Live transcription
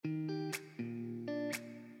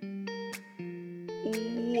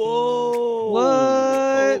Whoa!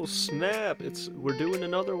 What? Oh snap! We're doing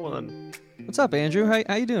another one. What's up, Andrew?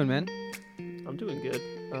 How you doing, man? I'm doing good.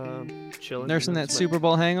 Chilling. Nursing that It's Super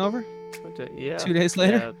Bowl hangover? my day. Yeah. 2 days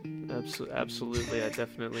later? Yeah. Absolutely. I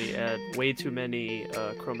definitely had way too many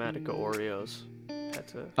Chromatica Oreos. Had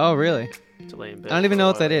to Oh, really? lay in bed. I don't even for know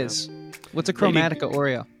a what that while, yeah. is. What's a Chromatica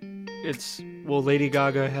Oreo? Lady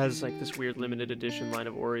Gaga has like this weird limited edition line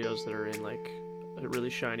of Oreos that are in like a really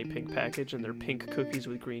shiny pink package, and they're pink cookies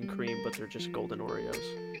with green cream, but they're just golden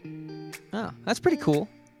Oreos. Oh, that's pretty cool.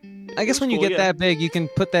 I guess when you cool, get yeah. that big, you can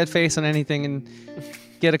put that face on anything and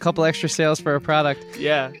get a couple extra sales for a product.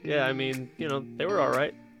 Yeah. I mean, they were all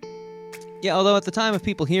right. Yeah, although at the time of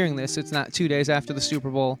people hearing this, it's not 2 days after the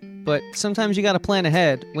Super Bowl. But sometimes you got to plan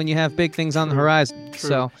ahead when you have big things on the horizon. True.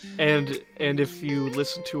 So, and if you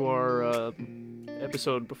listen to our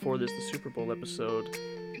episode before this, the Super Bowl episode,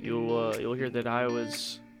 you'll hear that I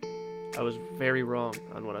was very wrong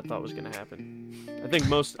on what I thought was going to happen. I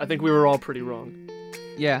think we were all pretty wrong.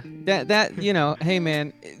 yeah, that hey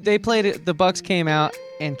man, they played it. The Bucks came out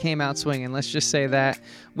swinging. Let's just say that.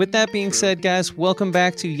 With that being said, guys, welcome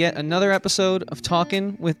back to yet another episode of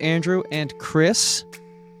Talking with Andrew and Chris.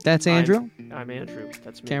 That's Andrew. I'm Andrew.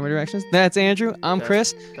 That's me. Camera directions. That's Andrew. I'm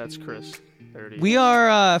Chris. That's Chris. There it is. We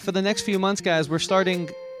are for the next few months, guys. We're starting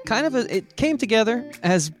it came together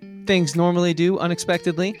as things normally do,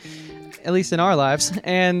 unexpectedly, at least in our lives.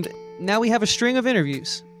 And now we have a string of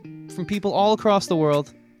interviews from people all across the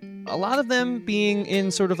world. A lot of them being in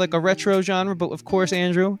sort of like a retro genre, but of course,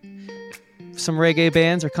 Andrew, some reggae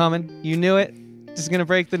bands are coming. You knew it. Just going to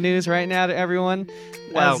break the news right now to everyone.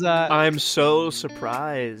 Wow, I'm so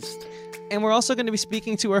surprised. And we're also going to be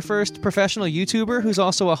speaking to our first professional YouTuber, who's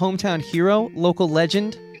also a hometown hero, local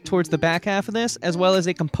legend, towards the back half of this, as well as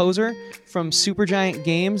a composer from Supergiant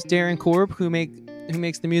Games, Darren Korb, who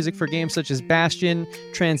makes the music for games such as Bastion,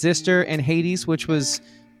 Transistor, and Hades, which was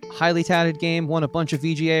a highly touted game, won a bunch of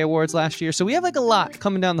VGA awards last year. So we have like a lot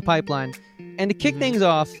coming down the pipeline. And to kick things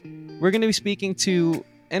off, we're going to be speaking to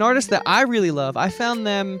an artist that I really love. I found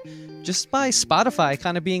them just by Spotify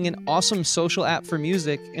kind of being an awesome social app for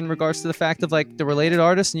music in regards to the fact of like the related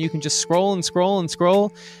artists, and you can just scroll and scroll and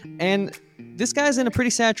scroll. And this guy's in a pretty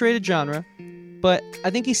saturated genre, but I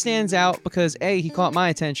think he stands out because he caught my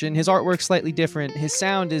attention. His artwork's slightly different. His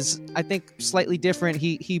sound is, I think, slightly different.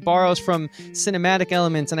 He borrows from cinematic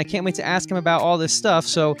elements, and I can't wait to ask him about all this stuff.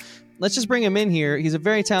 So let's just bring him in here. He's a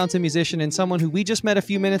very talented musician and someone who we just met a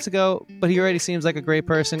few minutes ago, but he already seems like a great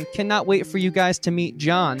person. Cannot wait for you guys to meet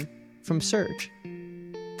John from Surge.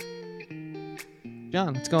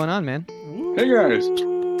 John, what's going on, man? Hey guys.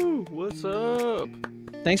 What's up?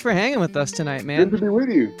 Thanks for hanging with us tonight, man. Good to be with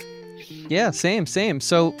you. Yeah, same.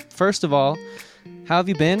 So, first of all, how have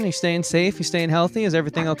you been? Are you staying safe? You staying healthy? Is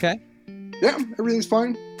everything okay? Yeah, everything's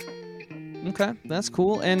fine. Okay, that's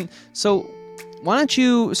cool. And so, why don't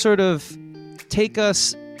you sort of take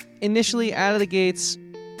us initially out of the gates,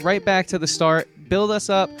 right back to the start, build us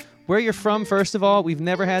up, where you're from, first of all. We've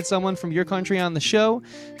never had someone from your country on the show.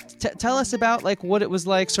 Tell us about like what it was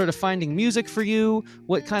like sort of finding music for you,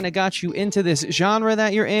 what kind of got you into this genre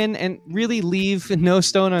that you're in, and really leave no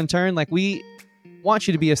stone unturned. Like, we want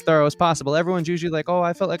you to be as thorough as possible. Everyone's usually like, oh,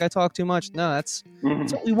 I felt like I talked too much. No, that's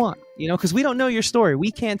what we want, because we don't know your story.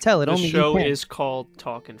 We can't tell it. The Only show you can. is called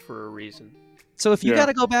Talking for a reason. So if you got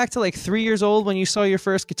to go back to like 3 years old when you saw your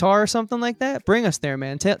first guitar or something like that, bring us there,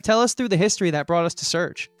 man. Tell us through the history that brought us to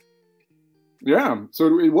Surge. Yeah,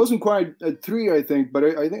 so it wasn't quite at 3, I think, but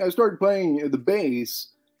I think I started playing the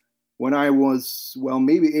bass when I was,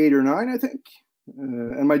 maybe 8 or 9, I think.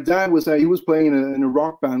 And my dad he was playing in a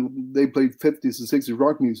rock band. They played 50s and 60s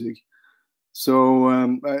rock music. So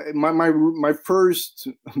my first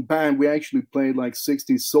band, we actually played like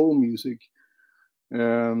 60s soul music.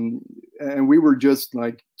 And we were just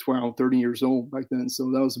like 12, 13 years old back then.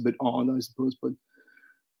 So that was a bit odd, I suppose, but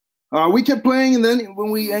we kept playing, and then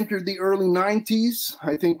when we entered the early 90s,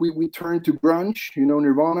 I think we turned to grunge,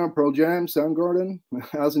 Nirvana, Pearl Jam, Soundgarden,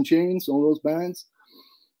 Alice in Chains, all those bands.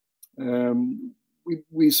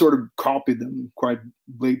 We sort of copied them quite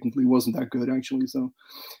blatantly. Wasn't that good, actually. So,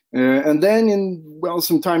 and then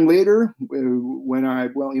some time later, when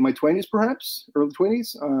in my 20s perhaps, early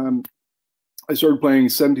 20s, I started playing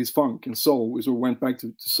 70s funk and soul. We sort of went back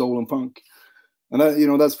to soul and funk. And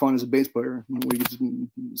that, that's fun as a bass player. We just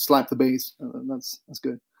slap the bass. That's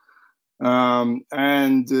good. And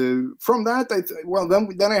from that,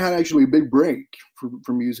 then I had actually a big break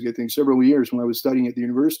for music. I think several years when I was studying at the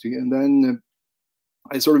university, and then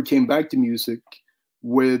I sort of came back to music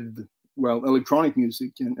with electronic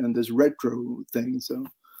music and this retro thing. So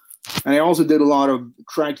And I also did a lot of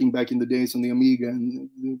tracking back in the days on the Amiga, and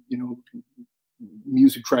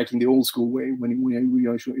music tracking the old school way. When we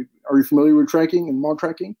actually, are you familiar with tracking and mod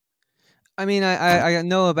tracking? I mean, I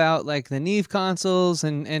know about like the Neve consoles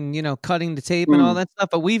and cutting the tape and all that stuff,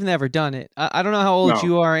 but we've never done it. I don't know how old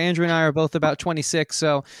you are. Andrew and I are both about 26,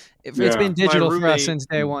 so it's been digital for us since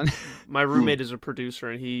day one. My roommate is a producer,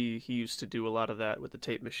 and he used to do a lot of that with the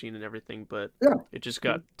tape machine and everything, but it just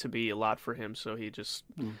got to be a lot for him, so he just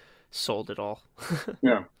sold it all.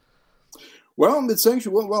 Yeah. Well, it's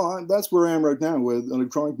actually that's where I am right now with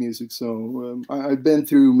electronic music. So I've been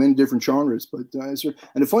through many different genres, but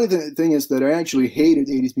and the funny thing is that I actually hated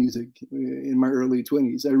 80s music in my early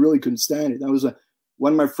 20s. I really couldn't stand it. I was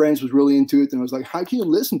one of my friends was really into it, and I was like, "How can you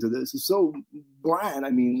listen to this? It's so bland. I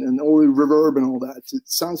mean, and all the reverb and all that. It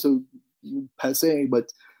sounds so passé."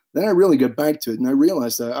 But then I really got back to it, and I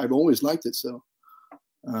realized that I've always liked it. So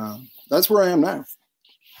that's where I am now.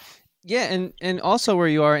 Yeah, and also where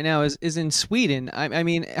you are right now is in Sweden. I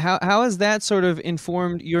mean, how has that sort of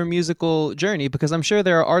informed your musical journey? Because I'm sure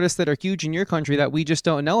there are artists that are huge in your country that we just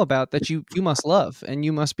don't know about that you must love, and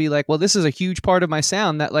you must be like, well, this is a huge part of my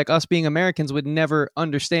sound that like us being Americans would never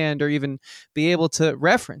understand or even be able to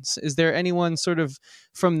reference. Is there anyone sort of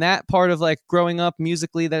from that part of like growing up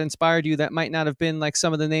musically that inspired you that might not have been like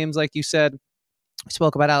some of the names like you said? We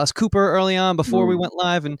spoke about Alice Cooper early on before we went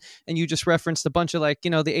live, and you just referenced a bunch of like,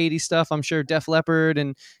 the 80s stuff. I'm sure Def Leppard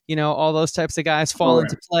and, all those types of guys fall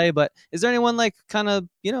into play. But is there anyone like kind of,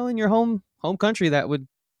 in your home country that would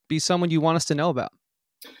be someone you want us to know about?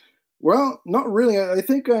 Well, not really. I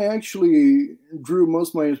think I actually drew most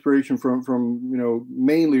of my inspiration from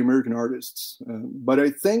mainly American artists. But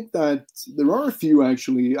I think that there are a few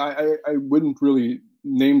actually. I wouldn't really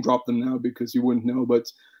name drop them now because you wouldn't know, but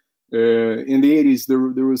in the 80s,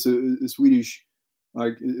 there was a Swedish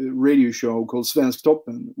radio show called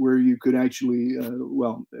Svensktoppen where you could actually,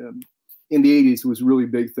 in the 80s, it was a really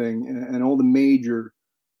big thing. And all the major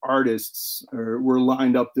artists were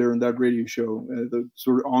lined up there in that radio show, the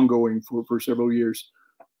sort of ongoing for several years.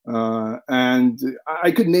 And I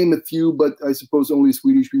could name a few, but I suppose only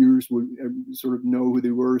Swedish viewers would sort of know who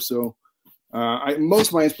they were. So most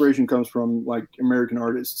of my inspiration comes from like American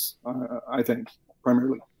artists, I think,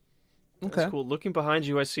 primarily. Okay. That's cool. Looking behind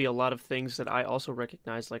you, I see a lot of things that I also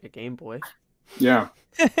recognize, like a Game Boy. Yeah.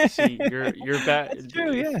 See, you're back. That's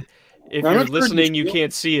true. Yeah. If you're listening, you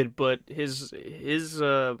can't see it, but his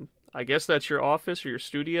I guess that's your office or your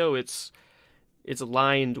studio. It's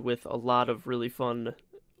lined with a lot of really fun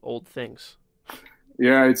old things.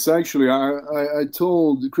 Yeah, it's actually I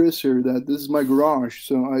told Chris here that this is my garage.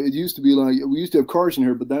 So it used to be like we used to have cars in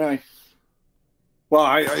here, but then I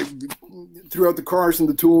threw out the cars and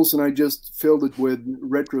the tools, and I just filled it with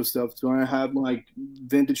retro stuff. So I have like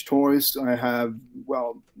vintage toys. I have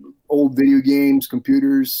old video games,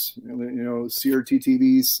 computers, CRT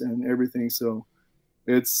TVs, and everything. So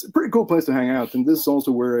it's a pretty cool place to hang out. And this is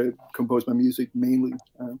also where I compose my music mainly.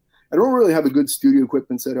 I don't really have a good studio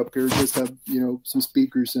equipment set up here. I just have some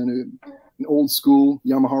speakers and an old school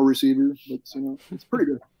Yamaha receiver. But it's pretty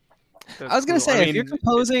good. I was going to say, if you're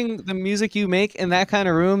composing the music you make in that kind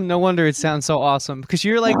of room, no wonder it sounds so awesome because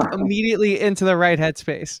you're like immediately into the right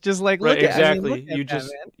headspace. Just like, look exactly.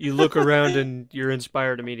 You look around and you're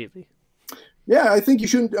inspired immediately. Yeah, I think you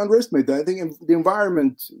shouldn't underestimate that. I think the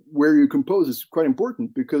environment where you compose is quite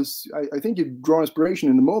important because I think you draw inspiration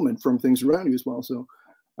in the moment from things around you as well. So,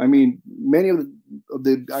 I mean, many of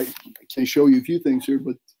the I can show you a few things here,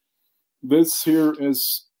 but this here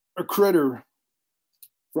is a critter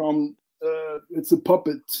from it's a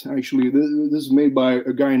puppet actually. This is made by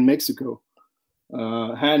a guy in Mexico,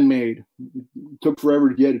 handmade. It took forever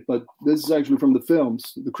to get it, but this is actually from the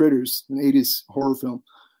films, The Critters, an 80s horror film.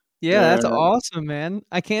 Yeah, that's awesome, man.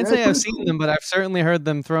 I can't say I've seen them, but I've certainly heard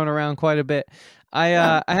them thrown around quite a bit. I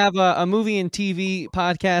have a movie and TV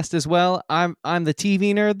podcast as well. I'm the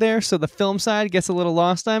TV nerd there, so the film side gets a little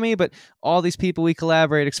lost on me. But all these people we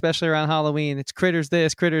collaborate, especially around Halloween, it's Critters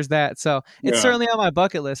this, Critters that. So it's certainly on my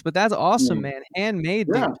bucket list. But that's awesome, man. Handmade,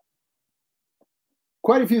 dude.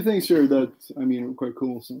 Quite a few things here that are quite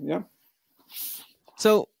cool. So yeah.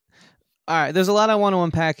 So. All right, there's a lot I want to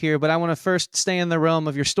unpack here, but I want to first stay in the realm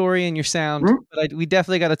of your story and your sound. Mm-hmm. But we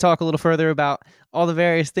definitely got to talk a little further about all the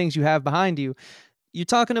various things you have behind you. You're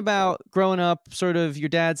talking about growing up, sort of your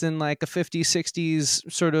dad's in like a 50s, 60s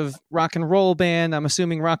sort of rock and roll band. I'm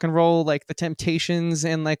assuming rock and roll, like the Temptations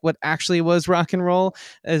and like what actually was rock and roll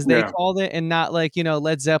as they called it, and not like,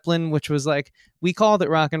 Led Zeppelin, which was like, we called it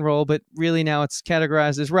rock and roll, but really now it's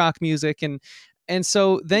categorized as rock music. And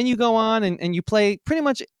so then you go on and you play pretty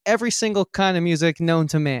much every single kind of music known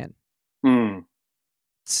to man.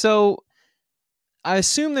 So I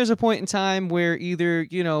assume there's a point in time where either,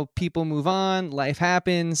 people move on, life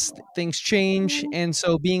happens, things change, and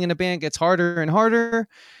so being in a band gets harder and harder,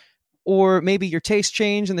 or maybe your tastes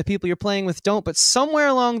change and the people you're playing with don't, but somewhere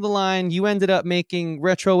along the line you ended up making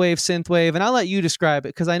retrowave, synthwave, and I'll let you describe it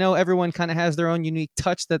because I know everyone kind of has their own unique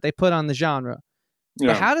touch that they put on the genre. Yeah.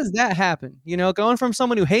 But how does that happen? Going from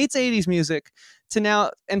someone who hates 80s music to now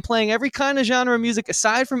and playing every kind of genre of music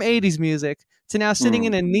aside from 80s music to now sitting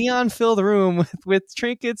in a neon-filled room with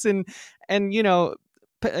trinkets and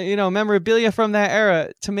memorabilia from that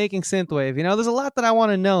era to making synthwave. There's a lot that I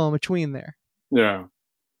want to know in between there. Yeah.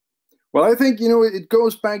 Well, I think, it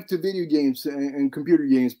goes back to video games and computer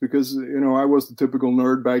games because, I was the typical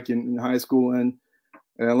nerd back in high school. And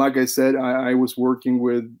like I said, I was working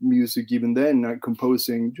with music even then, not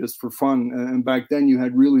composing just for fun. And back then you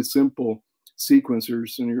had really simple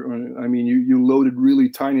sequencers. And you loaded really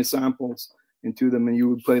tiny samples into them and you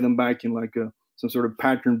would play them back in like some sort of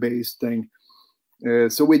pattern-based thing.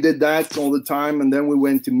 So we did that all the time. And then we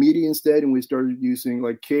went to MIDI instead and we started using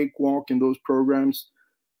like Cakewalk and those programs.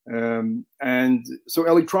 And so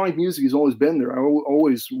electronic music has always been there. I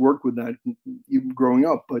always worked with that even growing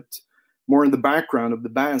up, but more in the background of the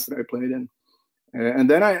bands that I played in. And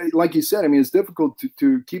then like you said, it's difficult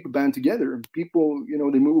to keep a band together. People,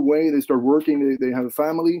 they move away, they start working, they have a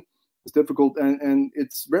family. It's difficult. And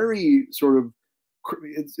it's very sort of,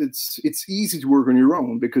 it's easy to work on your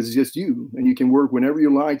own because it's just you and you can work whenever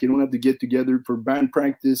you like. You don't have to get together for band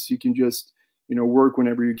practice. You can just, work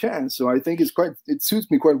whenever you can. So I think it suits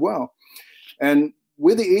me quite well. And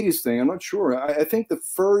with the 80s thing, I'm not sure. I think the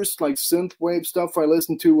first like synthwave stuff I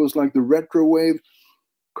listened to was like the retrowave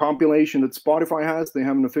compilation that Spotify has. They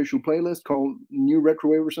have an official playlist called New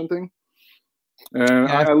Retrowave or something.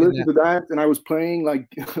 I listened to that and I was playing like,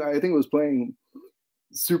 I think I was playing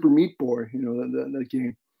Super Meat Boy, that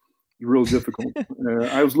game. Real difficult.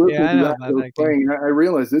 I was listening to that. I was playing. I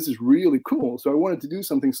realized this is really cool. So I wanted to do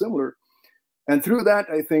something similar. And through that,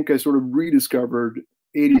 I think I sort of rediscovered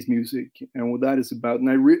 80s music and what that is about. And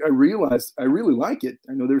I realized I really like it.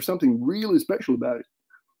 I know there's something really special about it.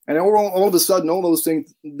 And all of a sudden, all those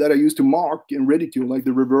things that I used to mock and ridicule, like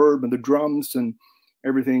the reverb and the drums and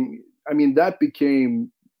everything, that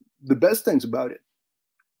became the best things about it.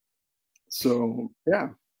 So, yeah.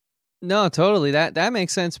 No, totally. That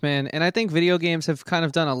makes sense, man. And I think video games have kind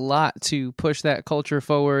of done a lot to push that culture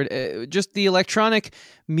forward. Just the electronic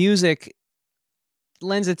music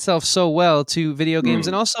lends itself so well to video games,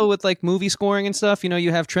 and also with like movie scoring and stuff.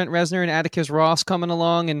 You have Trent Reznor and Atticus Ross coming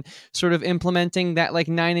along and sort of implementing that like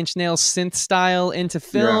Nine Inch Nails synth style into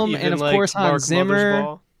film, and of course Hans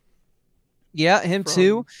Zimmer. Yeah, him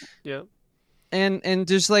too. Yeah. And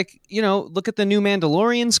just like, look at the new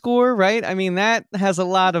Mandalorian score, right? That has a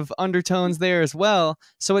lot of undertones there as well.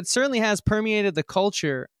 So it certainly has permeated the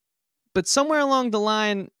culture. But somewhere along the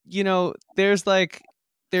line,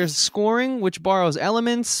 there's scoring, which borrows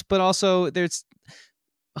elements, but also there's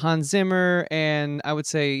Hans Zimmer and I would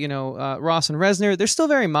say, Ross and Reznor. They're still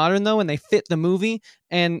very modern, though, and they fit the movie.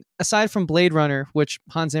 And aside from Blade Runner, which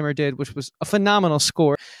Hans Zimmer did, which was a phenomenal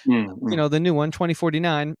score, the new one,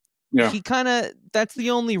 2049, he that's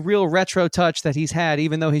the only real retro touch that he's had,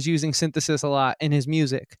 even though he's using synthesis a lot in his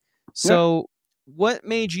music. So what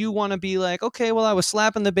made you want to be like, okay, well, I was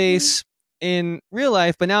slapping the bass in real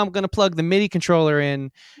life, but now I'm going to plug the MIDI controller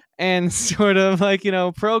in and sort of like,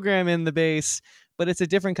 program in the bass, but it's a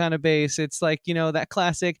different kind of bass. It's like, that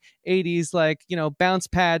classic 80s, like, bounce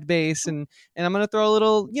pad bass. And I'm going to throw a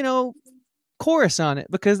little, chorus on it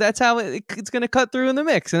because that's how it's going to cut through in the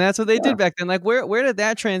mix. And that's what they did back then. Like where did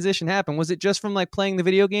that transition happen? Was it just from like playing the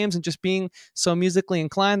video games and just being so musically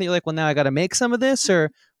inclined that you're like, well, now I got to make some of this?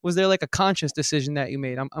 Or was there like a conscious decision that you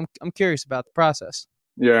made? I'm curious about the process.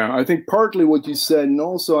 Yeah, I think partly what you said, and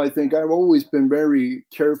also I think I've always been very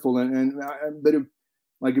careful and a bit of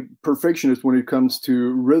like a perfectionist when it comes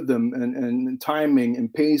to rhythm and timing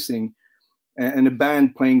and pacing and a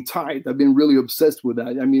band playing tight. I've been really obsessed with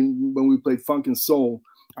that. When we played funk and soul,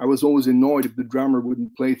 I was always annoyed if the drummer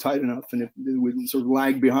wouldn't play tight enough and if it would sort of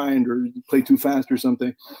lag behind or play too fast or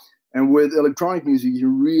something. And with electronic music, you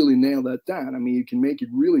really nail that down. You can make it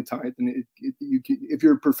really tight, and if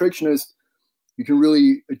you're a perfectionist, you can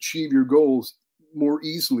really achieve your goals more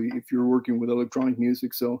easily if you're working with electronic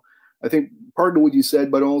music. So I think part of what you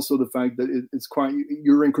said, but also the fact that it's quite,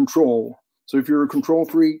 you're in control. So if you're a control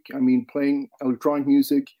freak, playing electronic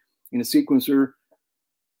music in a sequencer,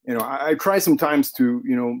 I try sometimes to,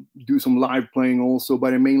 do some live playing also,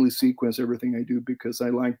 but I mainly sequence everything I do because I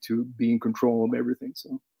like to be in control of everything.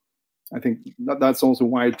 So I think that's also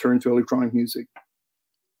why I turned to electronic music.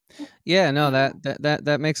 Yeah, no,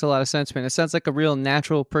 that makes a lot of sense, man. It sounds like a real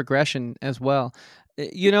natural progression as well.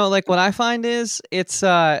 You know, like what I find is it's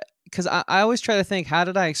because I always try to think, how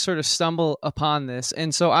did I sort of stumble upon this?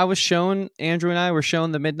 And so I was shown, Andrew and I were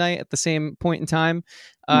shown the Midnight at the same point in time.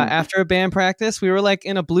 After a band practice, we were like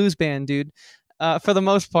in a blues band, dude. For the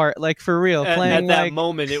most part, like for real, playing at that like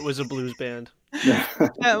moment, it was a blues band.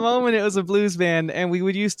 that moment it was a blues band, and we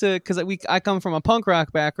would used to, because I come from a punk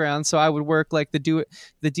rock background, so I would work like the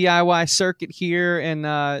DIY circuit here,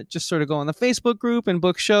 and just sort of go on the Facebook group and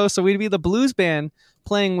book shows. So we'd be the blues band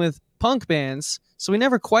playing with punk bands, so we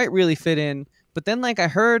never quite really fit in. But then like I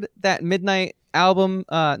heard that Midnight album,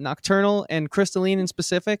 Nocturnal and Crystalline in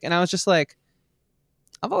specific, and I was just like,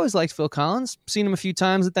 I've always liked Phil Collins. Seen him a few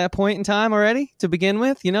times at that point in time already to begin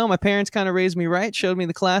with. You know, my parents kind of raised me right, showed me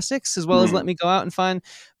the classics, as well as let me go out and find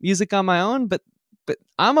music on my own. But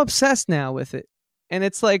I'm obsessed now with it. And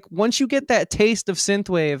it's like, once you get that taste of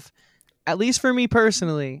synthwave, at least for me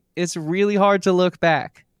personally, it's really hard to look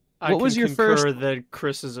back. What was your first? That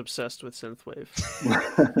Chris is obsessed with synthwave.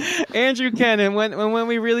 Andrew Kennan, when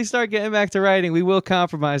we really start getting back to writing, we will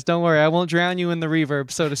compromise. Don't worry, I won't drown you in the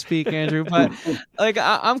reverb, so to speak, Andrew. But like,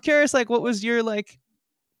 I'm curious, like, what was your like,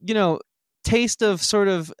 you know, taste of sort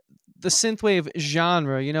of the synthwave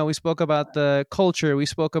genre? You know, we spoke about the culture, we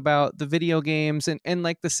spoke about the video games, and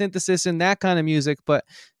like the synthesis and that kind of music, but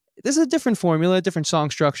this is a different formula, a different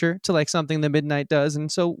song structure to like something the Midnight does.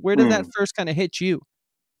 And so, where did that first kind of hit you?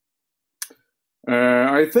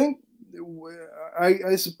 I think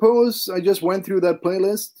I suppose I just went through that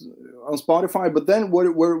playlist on Spotify, but then where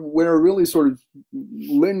I really sort of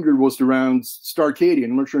lingered was around Starcadian.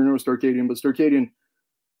 I'm not sure you know Starcadian, but Starcadian,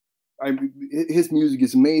 his music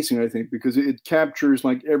is amazing, I think, because it captures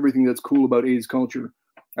like everything that's cool about 80s culture.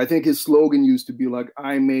 I think his slogan used to be like,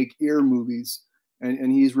 I make ear movies.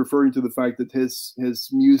 And he's referring to the fact that his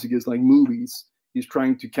music is like movies. He's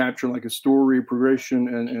trying to capture like a story, progression,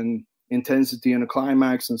 and intensity and a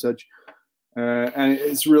climax and such, and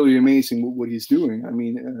it's really amazing what he's doing. I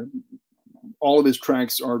mean, all of his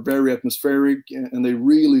tracks are very atmospheric, and they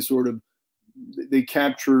really sort of they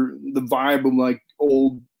capture the vibe of like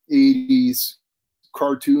old 80s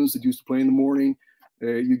cartoons that used to play in the morning.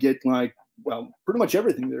 You get like, well, pretty much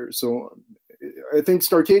everything there. So I think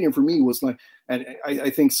Starcadian for me was like, and I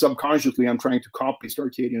think subconsciously I'm trying to copy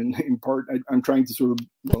Starcadian in part. I'm trying to sort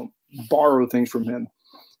of borrow things from him.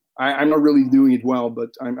 I'm not really doing it well, but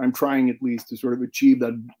I'm trying at least to sort of achieve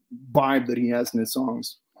that vibe that he has in his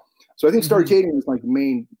songs. So I think Starcadian is like the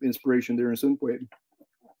main inspiration there in synthwave.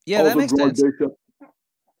 Yeah, also, that makes sense.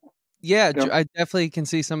 Yeah, I definitely can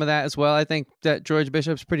see some of that as well. I think that George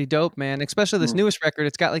Bishop's pretty dope, man. Especially this newest record.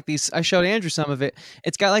 It's got like these. I showed Andrew some of it.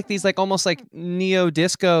 It's got like these, like almost like neo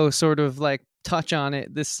disco sort of like touch on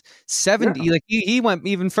it. This 70, like he went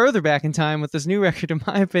even further back in time with this new record, in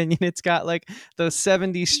my opinion. It's got like those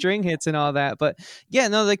 70s string hits and all that. But yeah,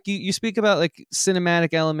 no, like you speak about like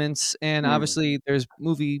cinematic elements, and obviously there's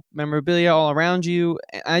movie memorabilia all around you.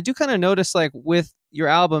 And I do kind of notice like with your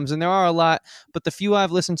albums, and there are a lot, but the few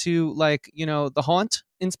I've listened to, like, you know, The Haunt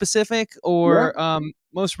in specific, or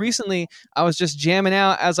most recently I was just jamming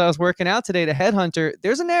out as I was working out today to Headhunter.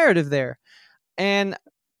 There's a narrative there, and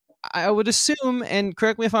I would assume, and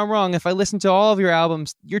correct me if I'm wrong, if I listen to all of your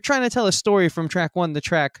albums, you're trying to tell a story from track 1 to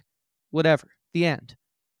track whatever, the end.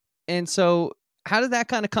 And so how did that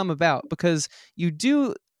kind of come about? Because you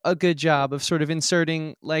do a good job of sort of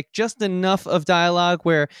inserting like just enough of dialogue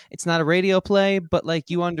where it's not a radio play, but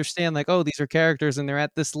like you understand like, oh, these are characters and they're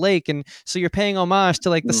at this lake. And so you're paying homage to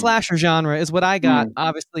like the slasher genre is what I got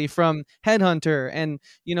obviously from Headhunter. And,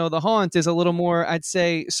 you know, The Haunt is a little more, I'd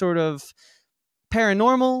say, sort of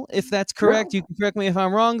paranormal, if that's correct. You can correct me if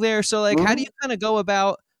I'm wrong there. So like, how do you kind of go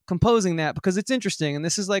about composing that? Because it's interesting. And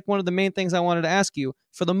this is like one of the main things I wanted to ask you.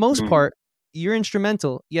 For the most part, you're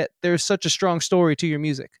instrumental, yet there's such a strong story to your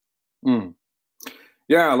music.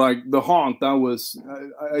 Yeah, like The Haunt, that was,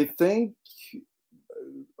 I think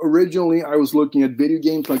originally I was looking at video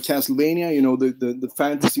games like Castlevania, you know, the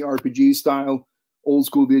fantasy RPG style, old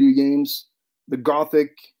school video games, the gothic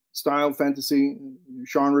style fantasy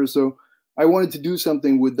genre. So I wanted to do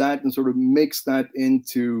something with that and sort of mix that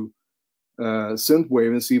into synthwave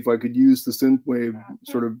and see if I could use the synthwave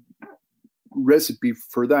sort of recipe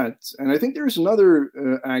for that. And I think there's another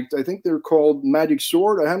act, I think they're called Magic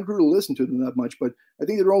Sword. I haven't really listened to them that much, but I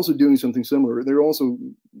think they're also doing something similar. They're also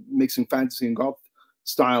mixing fantasy and goth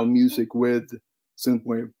style music with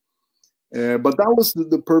synthwave. But that was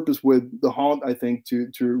the purpose with The Haunt, I think, to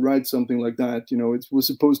write something like that. You know, it was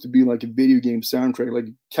supposed to be like a video game soundtrack, like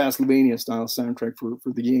a Castlevania style soundtrack for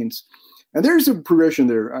the games. and there's a progression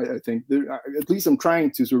there. I think at least I'm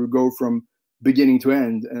trying to sort of go from beginning to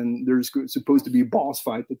end, and there's supposed to be a boss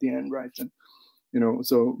fight at the end, right? And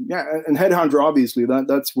so yeah, and Headhunter, obviously,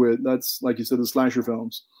 that's like you said, the slasher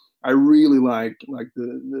films. I really like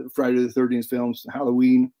the Friday the 13th films,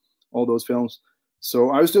 Halloween, all those films.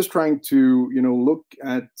 So I was just trying to look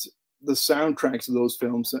at the soundtracks of those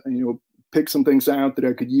films and pick some things out that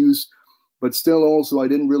I could use, but still also I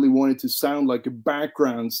didn't really want it to sound like a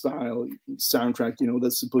background style soundtrack,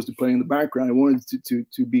 that's supposed to play in the background. I wanted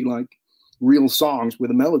to be like real songs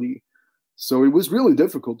with a melody. So it was really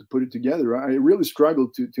difficult to put it together. I really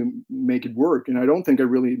struggled to make it work, and I don't think I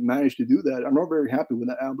really managed to do that. I'm not very happy with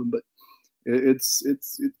that album, but it's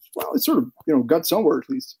sort of got somewhere at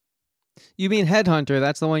least. You mean Headhunter?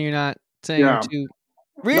 That's the one you're not saying to.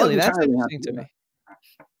 Really, that's interesting to me.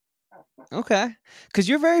 Okay, because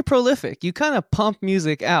you're very prolific. You kind of pump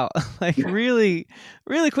music out like really,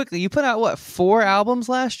 really quickly. You put out what, 4 albums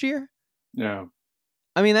last year? Yeah.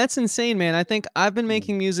 I mean, that's insane, man. I think I've been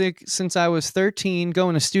making music since I was 13,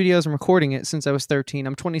 going to studios and recording it since I was 13.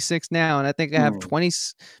 I'm 26 now, and I think I have 20,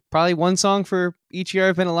 probably one song for each year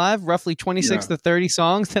I've been alive, roughly 26 to 30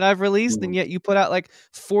 songs that I've released, and yet you put out like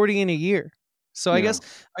 40 in a year. So I guess,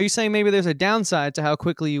 are you saying maybe there's a downside to how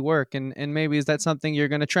quickly you work, and maybe is that something you're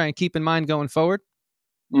going to try and keep in mind going forward?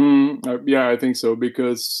 Yeah, I think so,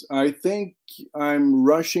 because I think I'm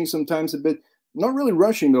rushing sometimes a bit. Not really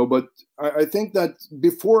rushing though, but I think that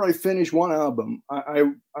before I finish one album,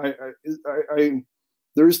 I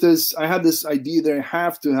had this idea that I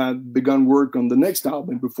have to have begun work on the next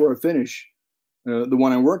album before I finish the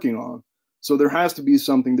one I'm working on. So there has to be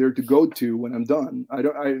something there to go to when I'm done.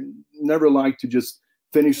 I never like to just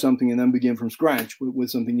finish something and then begin from scratch with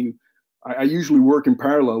something new. I usually work in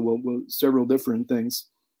parallel with several different things,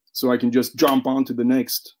 so I can just jump onto the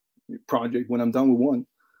next project when I'm done with one.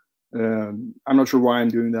 I'm not sure why I'm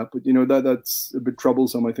doing that, but that's a bit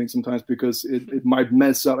troublesome, I think, sometimes, because it might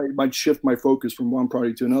mess up. It might shift my focus from one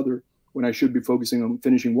project to another when I should be focusing on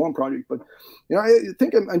finishing one project. But I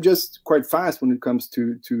think I'm just quite fast when it comes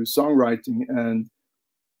to songwriting, and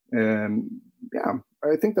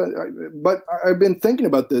I think that. But I've been thinking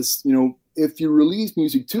about this. If you release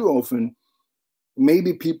music too often,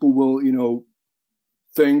 maybe people will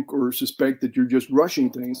think or suspect that you're just rushing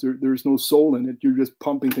things. There's no soul in it. You're just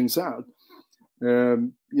pumping things out.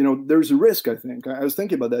 There's a risk, I think. I was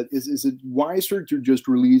thinking about that. Is it wiser to just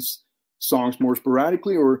release songs more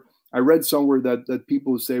sporadically? Or I read somewhere that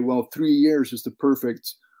people say, well, 3 years is the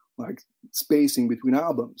perfect spacing between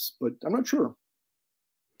albums, but I'm not sure.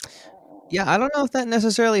 Yeah, I don't know if that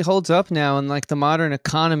necessarily holds up now in the modern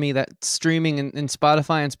economy that streaming and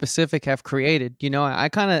Spotify in specific have created.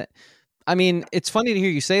 I mean, it's funny to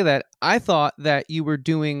hear you say that. I thought that you were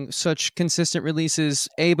doing such consistent releases,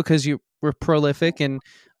 because you were prolific, and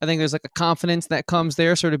I think there's a confidence that comes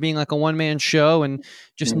there, sort of being like a one-man show and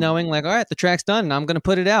just knowing all right, the track's done and I'm going to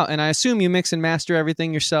put it out. And I assume you mix and master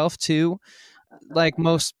everything yourself too, like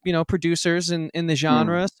most, producers in the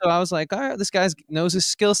genre. So I was like, all right, this guy knows his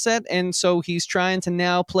skill set. And so he's trying to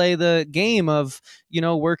now play the game of,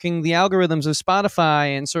 working the algorithms of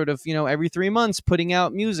Spotify and sort of, every 3 months putting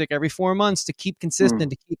out music, every 4 months to keep consistent,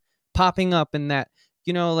 to keep popping up in that.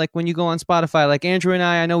 When you go on Spotify, like Andrew and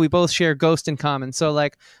I know we both share Ghost in common. So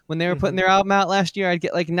when they were putting their album out last year, I'd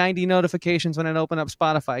get 90 notifications when I'd open up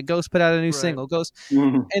Spotify. Ghost put out a new single. Ghost.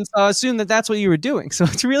 And so I assumed that that's what you were doing. So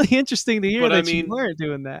it's really interesting to hear you weren't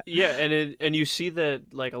doing that. Yeah, and you see that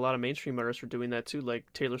a lot of mainstream artists were doing that too.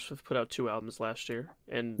 Like Taylor Swift put out 2 albums last year,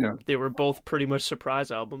 and they were both pretty much surprise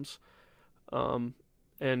albums.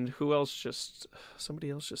 And who else somebody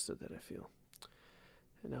else just did that, I feel.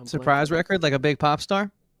 Surprise record, like a big pop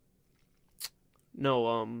star?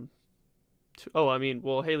 No,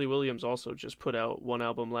 Hayley Williams also just put out 1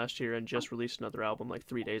 album last year and just released another album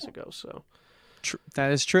 3 days ago. So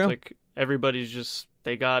that is true. It's everybody's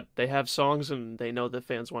they have songs and they know that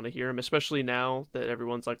fans want to hear them, especially now that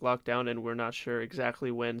everyone's locked down and we're not sure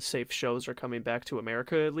exactly when safe shows are coming back to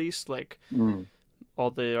America, at least. All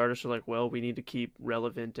the artists are well, we need to keep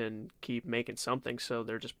relevant and keep making something, so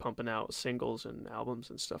they're just pumping out singles and albums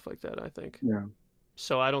and stuff like that, I think. Yeah.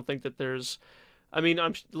 So I don't think that there's,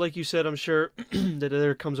 I'm like you said, I'm sure that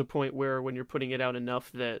there comes a point where when you're putting it out enough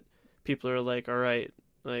that people are all right,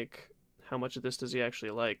 how much of this does he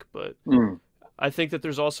actually like? But I think that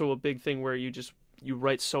there's also a big thing where you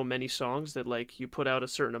write so many songs that you put out a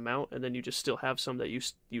certain amount and then you just still have some that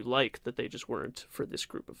you like that they just weren't for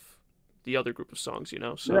the other group of songs,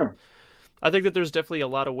 So I think that there's definitely a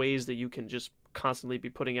lot of ways that you can just constantly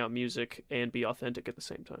be putting out music and be authentic at the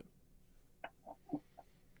same time.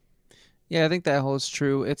 Yeah, I think that holds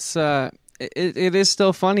true. It is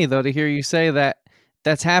still funny though to hear you say that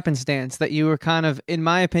that's happenstance, that you were kind of, in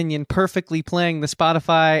my opinion, perfectly playing the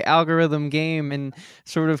Spotify algorithm game and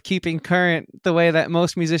sort of keeping current the way that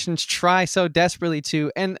most musicians try so desperately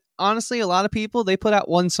to. And honestly, a lot of people, they put out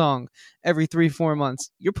one song every 3-4 months.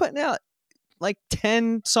 You're putting out like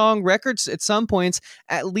 10 song records at some points,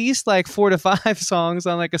 at least like 4 to 5 songs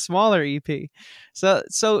on like a smaller EP. So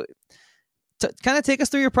kind of take us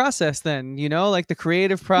through your process then, like the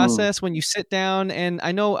creative process when you sit down. And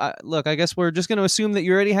I know, look, I guess we're just going to assume that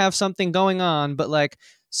you already have something going on, but like,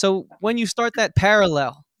 so when you start that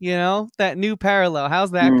parallel, that new parallel,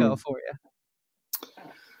 how's that go for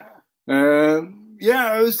you?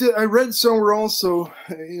 Yeah, I read somewhere also,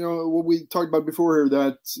 what we talked about before here,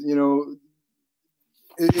 that,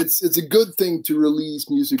 it's a good thing to release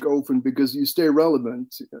music often because you stay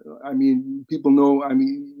relevant. I mean, people know,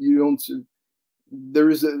 you don't, there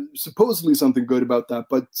is supposedly something good about that,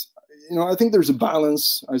 but I think there's a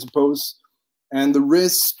balance, I suppose, and the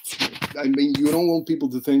risk. I mean, you don't want people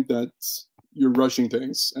to think that you're rushing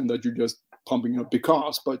things and that you're just pumping up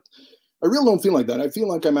because, but I really don't feel like that. I feel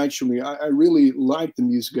like I really like the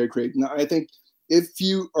music I create. Now, I think if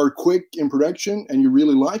you are quick in production and you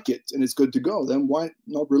really like it and it's good to go, then why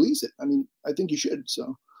not release it? I mean, I think you should.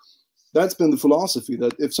 So that's been the philosophy,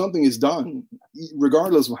 that if something is done,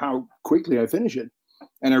 regardless of how quickly I finish it,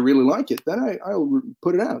 and I really like it, then I'll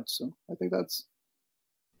put it out. So I think that's,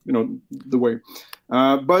 the way.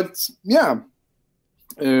 But yeah,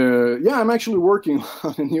 I'm actually working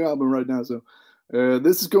on a new album right now. So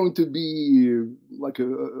this is going to be like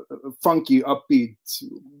a funky, upbeat,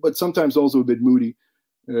 but sometimes also a bit moody.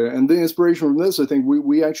 And the inspiration from this, I think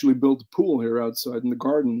we actually built a pool here outside in the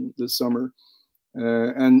garden this summer.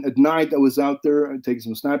 And at night I was out there taking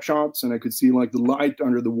some snapshots, and I could see like the light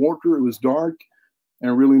under the water. It was dark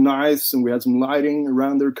and really nice, and we had some lighting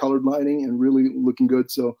around there, colored lighting, and really looking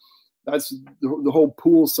good. So that's the whole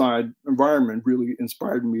poolside environment really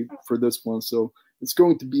inspired me for this one. So it's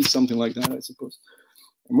going to be something like that, I suppose.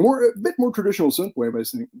 A bit more traditional synthwave, I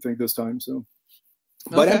think this time. So,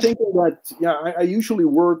 but okay. I'm thinking that I usually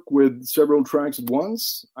work with several tracks at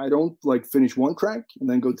once. I don't like finish one track and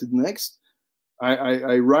then go to the next.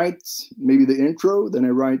 I write maybe the intro, then I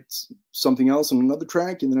write something else on another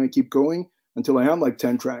track, and then I keep going until I have like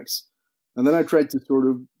 10 tracks. And then I try to sort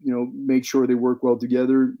of, make sure they work well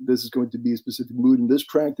together. This is going to be a specific mood in this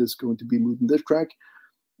track. This is going to be mood in this track.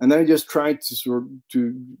 And then I just try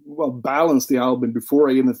to balance the album before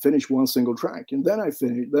I even finish one single track. And then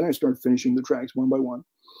I start finishing the tracks one by one.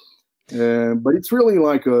 But it's really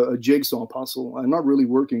like a jigsaw puzzle. I'm not really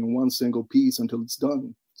working on one single piece until it's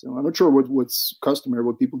done. So I'm not sure what's customary,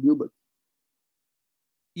 what people do, but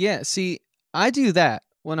yeah, see, I do that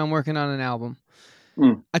when I'm working on an album.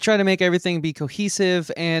 I try to make everything be cohesive,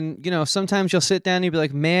 and sometimes you'll sit down and you'll be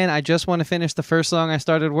like, man, I just want to finish the first song I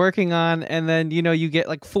started working on, and then you get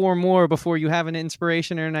like 4 more before you have an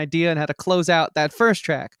inspiration or an idea and how to close out that first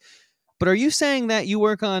track. But are you saying that you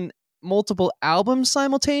work on multiple albums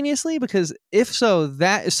simultaneously? Because if so,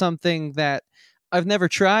 that is something that I've never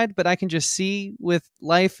tried, but I can just see with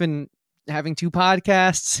life and having 2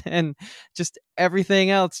 podcasts and just everything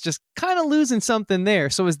else, just kind of losing something there.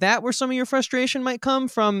 So is that where some of your frustration might come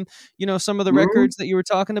from, some of the records that you were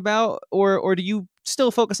talking about? Or do you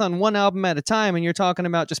still focus on one album at a time and you're talking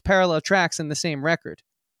about just parallel tracks in the same record?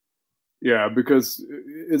 Yeah, because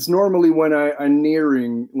it's normally when I'm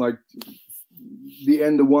nearing like the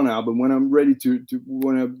end of one album, when I'm ready to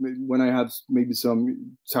when I have maybe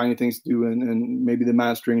some tiny things to do and maybe the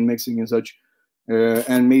mastering and mixing and such,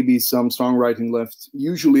 and maybe some songwriting left.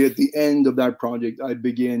 Usually at the end of that project, I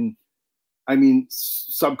begin,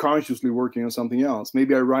 subconsciously working on something else.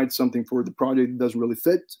 Maybe I write something for the project that doesn't really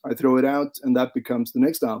fit. I throw it out, and that becomes the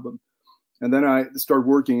next album. And then I start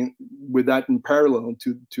working with that in parallel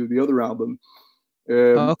to the other album.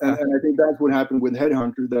 Okay. and I think that's what happened with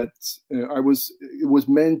Headhunter, that it was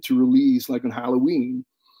meant to release like on Halloween.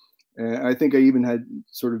 I think I even had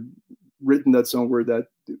sort of written that somewhere that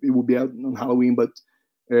it would be out on Halloween, but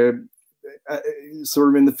sort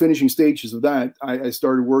of in the finishing stages of that, I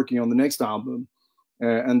started working on the next album,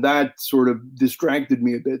 and that sort of distracted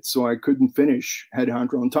me a bit, so I couldn't finish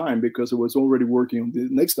Headhunter on time because I was already working on the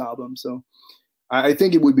next album. So I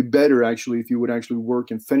think it would be better actually if you would actually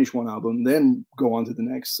work and finish one album, then go on to the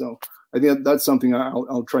next. So I think that's something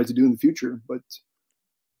I'll try to do in the future. But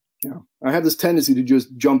yeah, I have this tendency to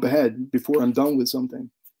just jump ahead before I'm done with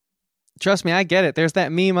something. Trust me, I get it. There's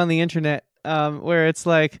that meme on the internet where it's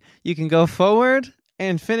like you can go forward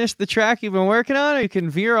and finish the track you've been working on, or you can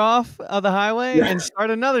veer off of the highway and start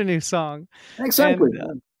another new song. Exactly.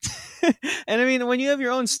 And I mean, when you have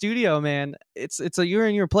your own studio, man, you're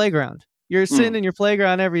in your playground. You're sitting in your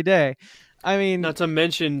playground every day. I mean, not to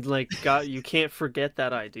mention, like, you can't forget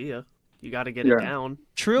that idea. You got to get it down.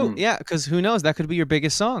 True, yeah, because who knows? That could be your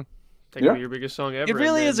biggest song. That could be your biggest song ever. It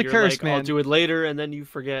really is a curse, like, man. I'll do it later, and then you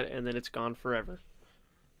forget, and then it's gone forever.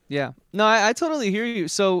 Yeah. No, I totally hear you.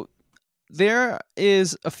 So there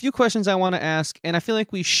is a few questions I want to ask, and I feel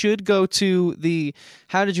like we should go to the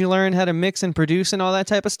how did you learn how to mix and produce and all that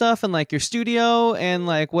type of stuff, and like your studio and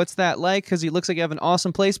like what's that like, because it looks like you have an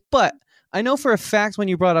awesome place. But I know for a fact when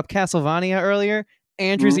you brought up Castlevania earlier,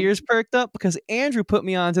 Andrew's ears perked up because Andrew put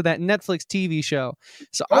me on to that Netflix TV show.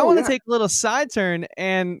 So I want to take a little side turn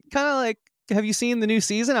and kind of like, have you seen the new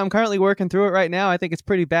season? I'm currently working through it right now. I think it's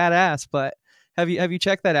pretty badass, but have you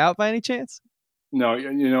checked that out by any chance? No,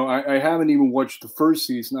 I haven't even watched the first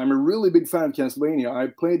season. I'm a really big fan of Castlevania. I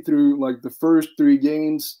played through like the first 3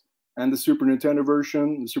 games and the Super Nintendo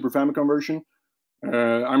version, the Super Famicom version.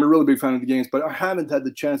 I'm a really big fan of the games, but I haven't had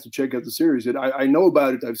the chance to check out the series yet. I know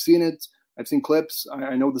about it. I've seen it. I've seen clips.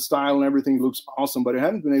 I know the style and everything. It looks awesome, but I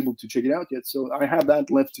haven't been able to check it out yet. So I have that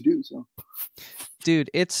left to do. So, dude,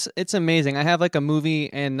 it's amazing. I have like a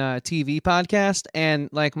movie and TV podcast, and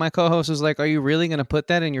like my co-host was like, "Are you really gonna put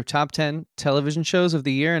that in your top 10 television shows of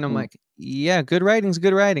the year?" And I'm like, "Yeah, good writing's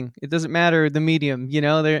good writing. It doesn't matter the medium, you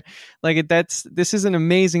know. They're like this is an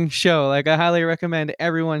amazing show. Like I highly recommend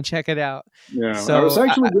everyone check it out." Yeah, so I was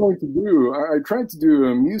actually going to do. I tried to do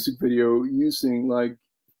a music video using like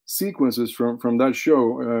sequences from that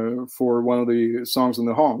show for one of the songs in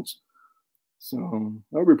the haunts. So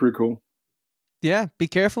that would be pretty cool. Yeah, be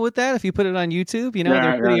careful with that if you put it on YouTube. You know,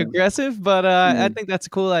 they're pretty aggressive, but I think that's a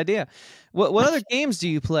cool idea. What other games do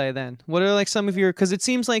you play then? What are like some of your, because it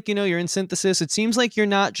seems like, you know, you're in synthesis. It seems like you're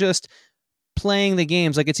not just playing the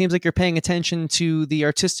games. Like it seems like you're paying attention to the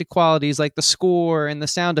artistic qualities, like the score and the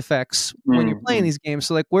sound effects when you're playing these games.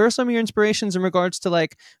 So like, where are some of your inspirations in regards to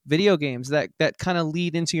like video games that kind of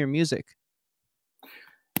lead into your music?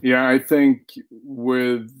 Yeah, I think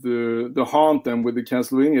with the Haunt and with the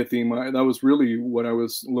Castlevania theme, that was really what I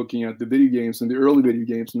was looking at, the video games and the early video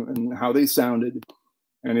games and how they sounded.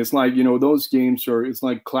 And it's like, you know, those games it's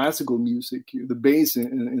like classical music. The bass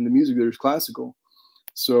in the music there is classical.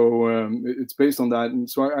 So it's based on that. And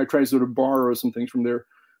so I try to sort of borrow some things from there.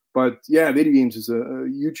 But yeah, video games is a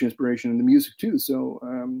huge inspiration in the music too. So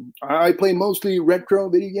I play mostly retro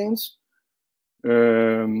video games.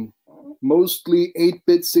 Mostly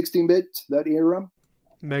 8-bit, 16-bit, that era.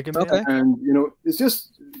 Mega Man. Okay. And you know, it's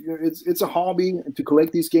just it's a hobby to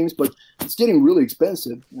collect these games, but it's getting really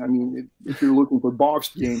expensive. I mean, if you're looking for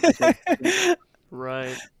boxed games,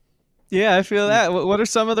 Right. Yeah, I feel that. What are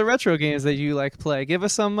some of the retro games that you like play? Give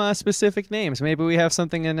us some specific names. Maybe we have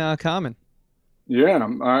something in common. Yeah,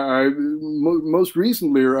 I most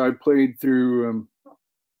recently I played through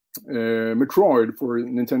Metroid for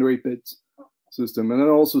Nintendo 8-bit system, and then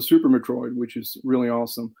also Super Metroid, which is really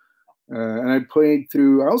awesome. And I played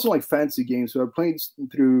through. I also like fantasy games, so I played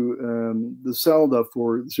through the Zelda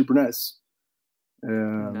for the Super NES.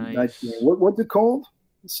 Nice. What's it called?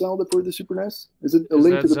 Zelda for the Super NES? Is it a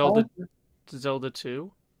Link to the Zelda? Past? Zelda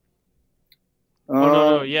 2?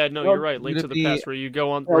 No. Yeah, no, you're right. Link to the Past, where you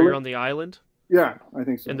go on, where you're on the island. Yeah, I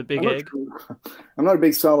think so. And the big egg. I'm not a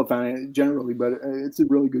big Zelda fan generally, but it's a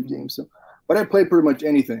really good game. So, but I play pretty much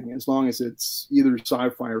anything as long as it's either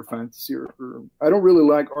sci-fi or fantasy. Or I don't really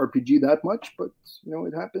like RPG that much, but you know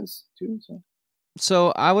it happens too.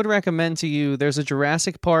 So I would recommend to you. There's a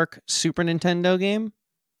Jurassic Park Super Nintendo game.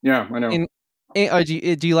 Yeah, I know.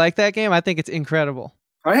 Do you like that game? I think it's incredible.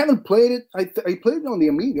 I haven't played it. I played it on the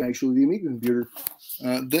Amiga, actually, the Amiga computer.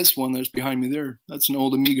 This one that's behind me there, that's an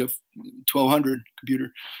old Amiga 1200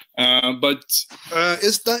 computer. But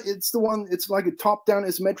it's the one, it's like a top-down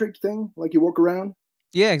isometric thing, like you walk around.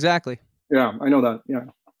 Yeah, exactly. Yeah, I know that. Yeah.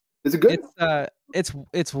 Is it good?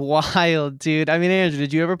 It's wild, dude. I mean, Andrew,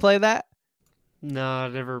 did you ever play that? No, I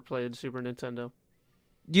never played Super Nintendo.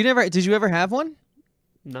 Did you ever have one?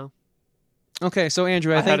 No. Okay, so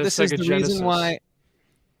Andrew, I think this is the reason why.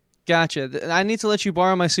 Gotcha. I need to let you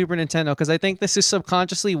borrow my Super Nintendo because I think this is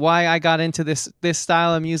subconsciously why I got into this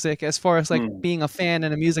style of music as far as like being a fan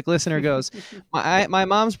and a music listener goes. My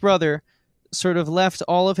mom's brother sort of left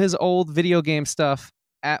all of his old video game stuff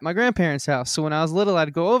at my grandparents' house. So when I was little,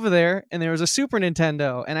 I'd go over there and there was a Super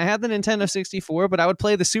Nintendo and I had the Nintendo 64, but I would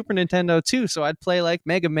play the Super Nintendo too. So I'd play like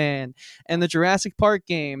Mega Man and the Jurassic Park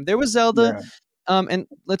game. There was Zelda. Yeah. And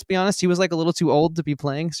let's be honest, he was like a little too old to be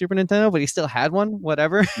playing Super Nintendo, but he still had one,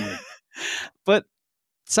 whatever. Yeah. But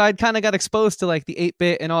so I kind of got exposed to like the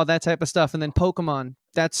 8-bit and all that type of stuff. And then Pokemon,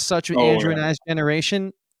 that's such an Andrew and I's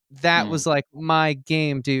generation. that was like my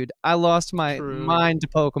game, dude. I lost my True. mind to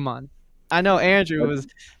Pokemon. I know Andrew was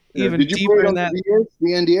even Did you deeper play it in on that.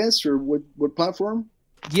 the NDS, or what platform?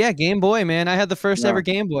 Yeah, Game Boy, man. I had the first Yeah. ever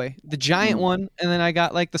Game Boy, the giant one, and then I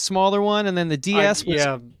got like the smaller one, and then the DS was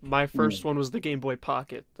my first one was the Game Boy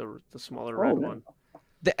Pocket, the smaller red yeah. one.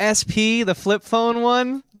 the SP, the flip phone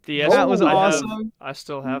one. The That was I have- awesome. I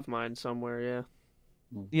still have mine somewhere. Yeah.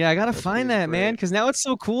 Yeah, I gotta SP find is that, man, great. because now it's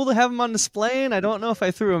so cool to have them on display, and I don't know if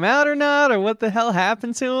I threw them out or not, or what the hell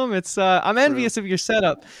happened to them. It's I'm envious of your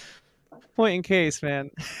setup. Point in case, man.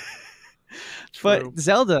 True. But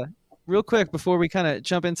Zelda, real quick before we kind of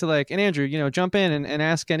jump into like, and Andrew, jump in and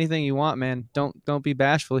ask anything you want, man. Don't be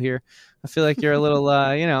bashful here. I feel like you're a little,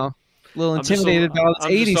 a little I'm just intimidated by all this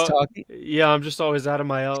I'm just 80s talk. Yeah, I'm just always out of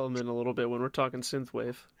my element a little bit when we're talking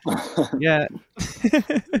synthwave. Yeah.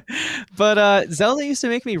 But Zelda used to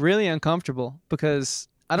make me really uncomfortable because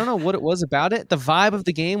I don't know what it was about it. The vibe of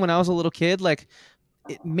the game when I was a little kid, like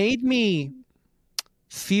it made me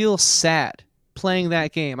feel sad playing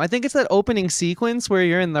that game. I think it's that opening sequence where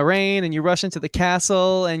you're in the rain and you rush into the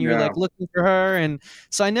castle and you're like looking for her. And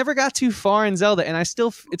so I never got too far in Zelda. And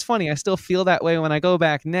it's funny, I still feel that way when I go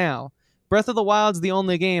back now. Breath of the Wild's the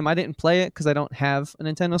only game. I didn't play it because I don't have a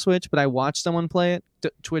Nintendo Switch, but I watched someone play it.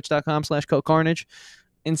 Twitch.com/CodeCarnage.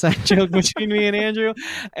 Inside joke between me and Andrew.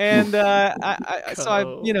 And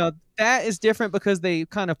that is different because they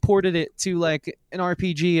kind of ported it to like an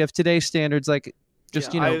RPG of today's standards, like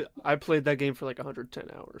just, I played that game for like 110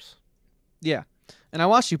 hours. Yeah. And I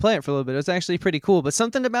watched you play it for a little bit. It was actually pretty cool. But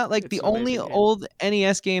something about like It's the an only amazing game. old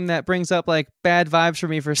NES game that brings up like bad vibes for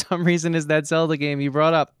me for some reason is that Zelda game you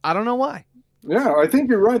brought up. I don't know why. Yeah, I think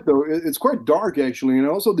you're right though. It's quite dark actually, and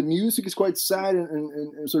also the music is quite sad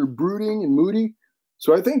and sort of brooding and moody.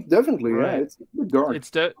 So I think definitely, Right. yeah, it's a bit dark. It's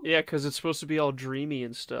because it's supposed to be all dreamy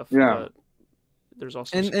and stuff. Yeah. But there's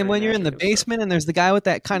also And when you're in the scary magic and stuff. basement and there's the guy with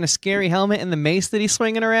that kind of scary helmet and the mace that he's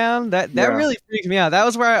swinging around, that Yeah. really freaked me out. That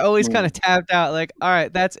was where I always Mm. kind of tapped out. Like, all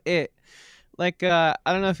right, that's it. Like, I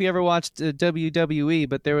don't know if you ever watched WWE,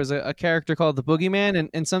 but there was a character called the Boogeyman,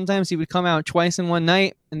 and sometimes he would come out twice in one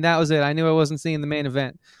night, and that was it. I knew I wasn't seeing the main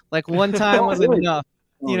event. Like, one time was really? enough.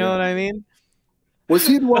 Oh, You know yeah. what I mean? Was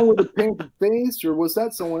he the one with the painted face, or was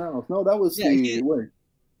that someone else? No, that was Yeah, wait.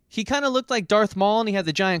 He kind of looked like Darth Maul, and he had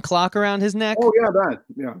the giant clock around his neck. Oh yeah, that.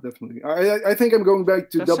 Yeah, definitely. I think I'm going back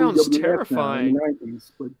to That sounds WWF now in terrifying. the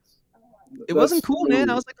 90s, but It wasn't that's cool, really- man.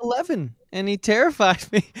 I was like 11, and he terrified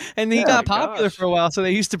me. And he Yeah. got Oh my popular gosh. for a while, so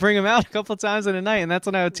they used to bring him out a couple of times in a night, and that's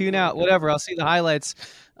when I would tune out. Whatever, I'll see the highlights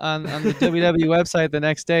on the WWE website the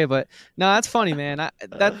next day. But no, that's funny, man.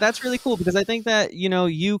 That's really cool because I think that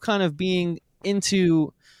you kind of being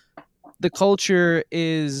into the culture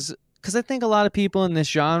is because I think a lot of people in this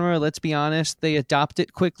genre, let's be honest, they adopt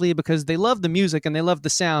it quickly because they love the music and they love the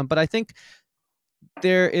sound. But I think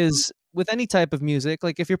there is with any type of music,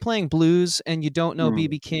 like if you're playing blues and you don't know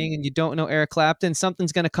BB King and you don't know Eric Clapton,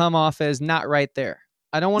 something's going to come off as not right there.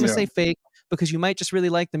 I don't want to Yeah. say fake because you might just really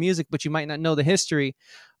like the music, but you might not know the history.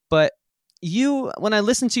 But when I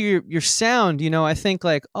listen to your sound, I think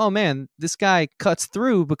like, oh man, this guy cuts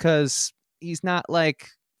through because he's not like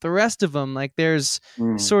the rest of them. Like there's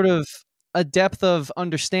sort of a depth of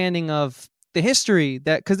understanding of the history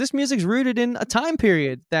because this music's rooted in a time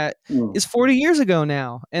period that is 40 years ago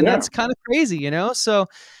now. And Yeah. that's kind of crazy, So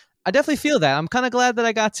I definitely feel that. I'm kind of glad that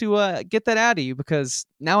I got to get that out of you because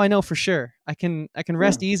now I know for sure. I can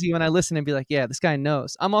rest easy when I listen and be like, yeah, this guy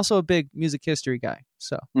knows. I'm also a big music history guy.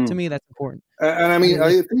 So to me, that's important. And I mean,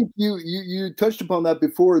 I think you touched upon that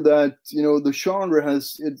before that, the genre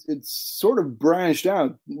it's sort of branched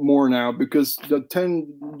out more now because the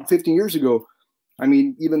 10, 15 years ago, I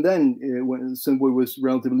mean, even then, when synthwave was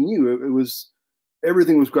relatively new,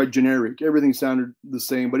 everything was quite generic. Everything sounded the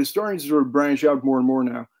same, but it's starting to sort of branch out more and more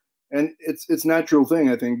now. And it's a natural thing,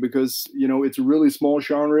 I think, because, it's a really small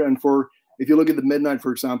genre. And if you look at the Midnight,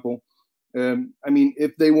 for example, I mean,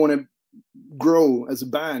 if they want to grow as a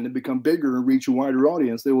band and become bigger and reach a wider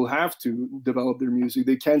audience, they will have to develop their music.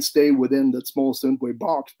 They can't stay within that small synthwave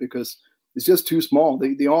box because it's just too small.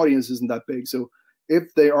 The audience isn't that big. So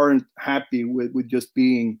if they aren't happy with just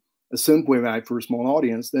being a synthwave act for a small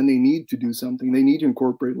audience, then they need to do something. They need to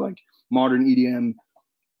incorporate like modern EDM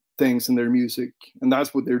things in their music, and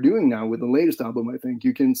that's what they're doing now with the latest album. I think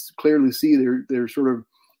you can clearly see they're sort of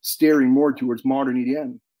steering more towards modern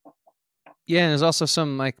EDM. Yeah, and there's also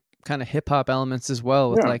some like kind of hip hop elements as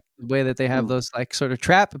well with like the way that they have those like sort of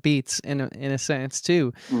trap beats in a sense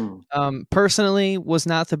too. Personally, was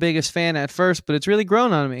not the biggest fan at first, but it's really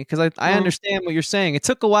grown on me because I understand what you're saying. It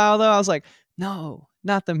took a while though. I was like, no,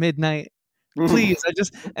 not the Midnight, please.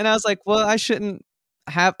 I was like, well, I shouldn't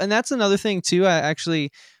have, and that's another thing too. I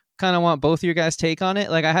actually kind of want both of your guys' take on it.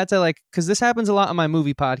 Like I had to because this happens a lot on my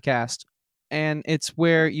movie podcast, and it's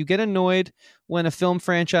where you get annoyed when a film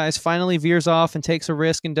franchise finally veers off and takes a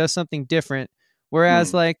risk and does something different.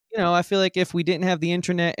 Whereas I feel like if we didn't have the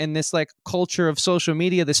internet and this like culture of social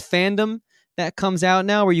media, this fandom that comes out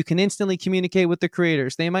now where you can instantly communicate with the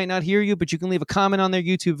creators. They might not hear you, but you can leave a comment on their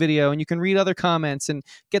YouTube video and you can read other comments and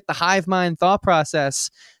get the hive mind thought process.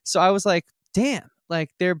 So I was like, damn, like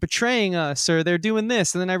they're betraying us or they're doing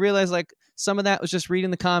this. And then I realized like some of that was just reading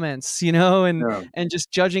the comments, and just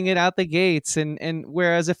judging it out the gates. And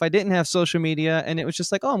whereas if I didn't have social media and it was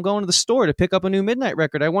just like, oh, I'm going to the store to pick up a new Midnight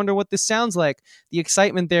record, I wonder what this sounds like. The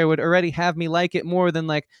excitement there would already have me like it more than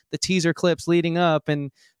like the teaser clips leading up.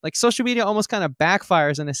 And like social media almost kind of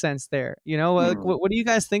backfires in a sense there, Like, what do you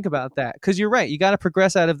guys think about that? Because you're right. You got to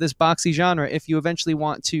progress out of this boxy genre if you eventually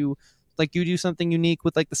want to, like, you do something unique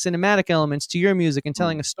with like the cinematic elements to your music and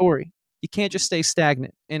telling a story. You can't just stay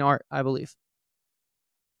stagnant in art, I believe.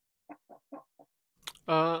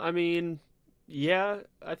 I mean, yeah,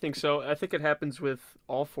 I think so. I think it happens with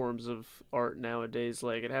all forms of art nowadays.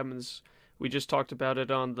 Like, it happens, we just talked about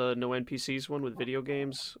it on the No NPCs one with video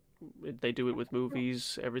games. They do it with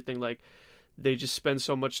movies, everything. Like, they just spend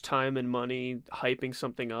so much time and money hyping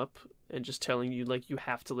something up and just telling you, like, you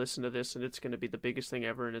have to listen to this and it's going to be the biggest thing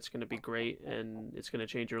ever and it's going to be great and it's going to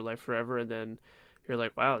change your life forever. And then you're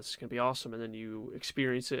like, wow, this is going to be awesome. And then you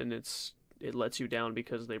experience it and it lets you down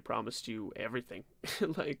because they promised you everything.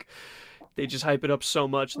 Like, they just hype it up so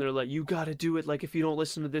much and they're like, you got to do it. Like, if you don't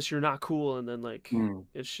listen to this, you're not cool. And then like,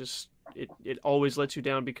 it's just, it always lets you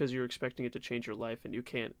down because you're expecting it to change your life and you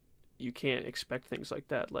can't expect things like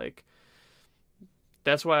that. Like,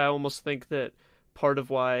 that's why I almost think that part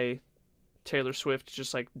of why Taylor Swift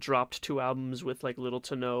just like dropped 2 albums with like little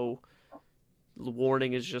to no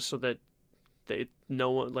warning is just so that no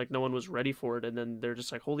one was ready for it, and then they're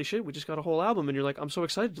just like, holy shit, we just got a whole album, and you're like, I'm so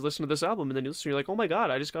excited to listen to this album, and then you listen, you're like, oh my god,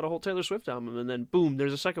 I just got a whole Taylor Swift album, and then boom,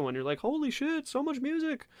 there's a second one, you're like, holy shit, so much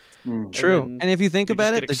music. True. And if you think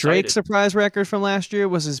about it, the Drake surprise record from last year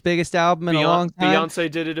was his biggest album in a long time. Beyonce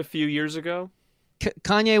did it a few years ago.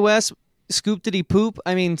 Kanye West, Scoop Diddy Poop.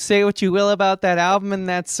 I mean, say what you will about that album and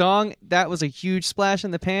that song. That was a huge splash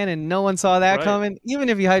in the pan, and no one saw that coming. Even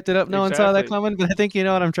if you hyped it up, no one saw that coming. But I think you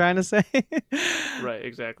know what I'm trying to say. Right,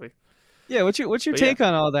 exactly. Yeah, what's your take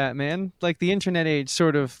on all that, man? Like the internet age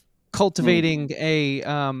sort of cultivating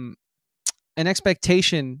an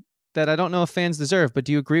expectation that I don't know if fans deserve. But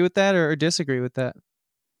do you agree with that or disagree with that?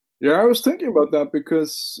 Yeah, I was thinking about that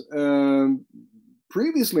because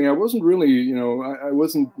previously I wasn't really, I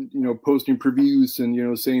wasn't, posting previews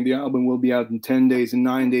and, saying the album will be out in 10 days and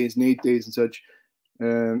 9 days and 8 days and such.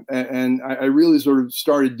 And I really sort of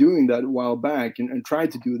started doing that a while back and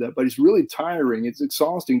tried to do that, but it's really tiring. It's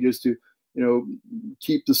exhausting just to,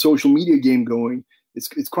 keep the social media game going.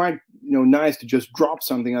 It's quite, nice to just drop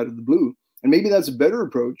something out of the blue. And maybe that's a better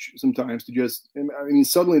approach sometimes to just,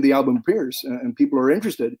 suddenly the album appears and people are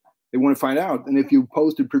interested. They want to find out. And if you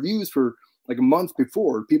posted previews for like a month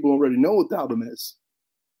before, people already know what the album is.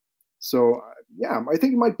 So, yeah, I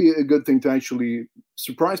think it might be a good thing to actually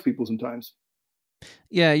surprise people sometimes.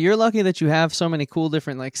 Yeah, you're lucky that you have so many cool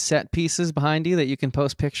different like set pieces behind you that you can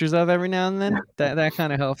post pictures of every now and then. That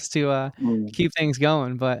kind of helps to keep things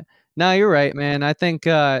going. But no, you're right, man. I think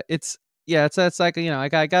it's like,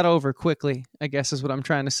 I got over quickly, I guess is what I'm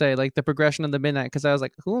trying to say. Like the progression of the Midnight, because I was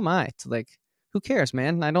like, who am I to like, who cares,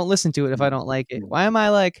 man? I don't listen to it if I don't like it. Why am I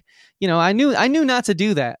like, I knew not to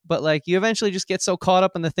do that, but like you eventually just get so caught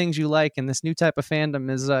up in the things you like, and this new type of fandom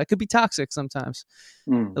is it could be toxic sometimes,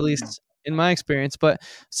 at least in my experience. But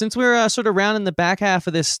since we're sort of rounding the back half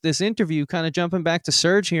of this interview, kind of jumping back to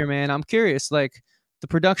Surge here, man, I'm curious, like the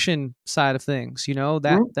production side of things,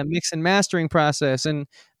 that mix and mastering process and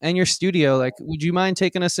your studio. Like, would you mind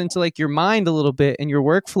taking us into like your mind a little bit and your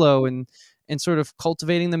workflow and sort of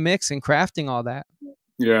cultivating the mix and crafting all that?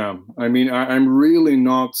 Yeah, I'm really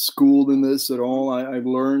not schooled in this at all. I've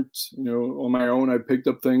learned, on my own. I picked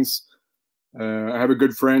up things. I have a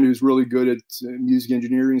good friend who's really good at music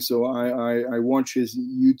engineering, so I watch his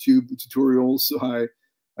YouTube tutorials. So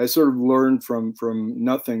I sort of learned from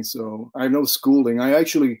nothing. So I have no schooling.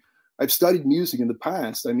 I've studied music in the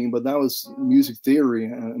past. But that was music theory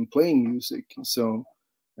and playing music. So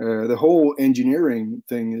the whole engineering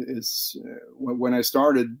thing is when I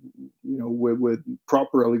started, with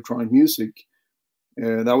proper electronic music.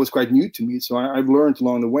 That was quite new to me, so I've learned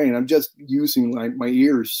along the way, and I'm just using like my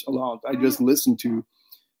ears a lot. I just listen to,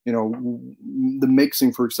 the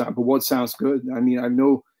mixing, for example, what sounds good. I'm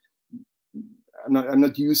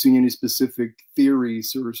not using any specific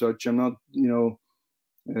theories or such. I'm not,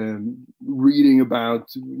 reading about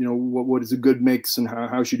what is a good mix and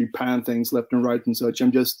how should you pan things left and right and such.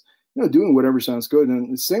 I'm just doing whatever sounds good.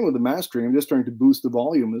 And the same with the mastering. I'm just trying to boost the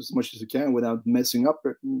volume as much as I can without messing up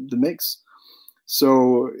the mix.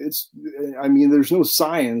 So there's no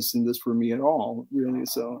science in this for me at all, really.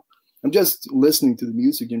 So I'm just listening to the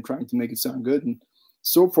music and trying to make it sound good. And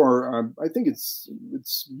so far, I think it's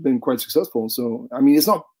been quite successful. So, it's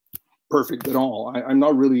not perfect at all. I'm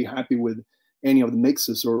not really happy with any of the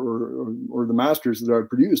mixes or the masters that I've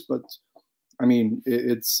produced, but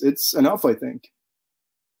it's enough, I think.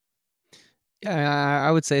 Yeah,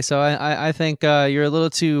 I would say so. I think you're a little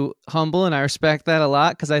too humble, and I respect that a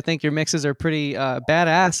lot because I think your mixes are pretty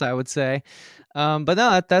badass, I would say. But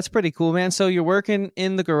no, that's pretty cool, man. So you're working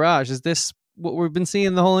in the garage. Is this what we've been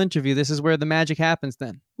seeing the whole interview? This is where the magic happens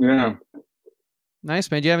then? Yeah.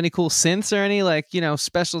 Nice, man. Do you have any cool synths or any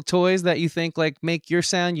special toys that you think make your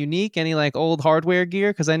sound unique? Any old hardware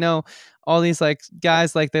gear? Because I know all these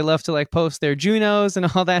guys they love to post their Junos and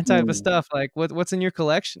all that type of stuff. What's in your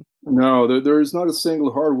collection? No, there is not a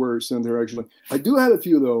single hardware synth there actually. I do have a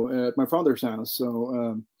few though at my father's house.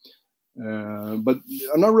 So, but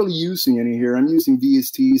I'm not really using any here. I'm using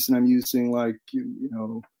VSTs and I'm using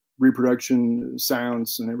reproduction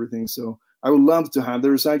sounds and everything. So I would love to have.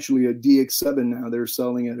 There's actually a DX7 now. They're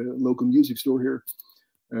selling at a local music store here.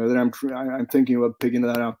 That I'm thinking about picking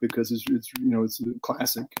that up because it's a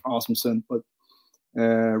classic, awesome synth. But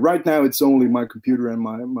right now it's only my computer and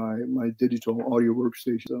my digital audio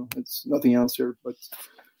workstation. So it's nothing else here. But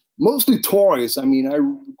mostly toys. I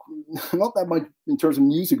not that much in terms of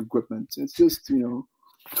music equipment. It's just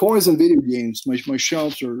toys and video games. My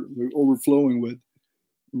shelves are overflowing with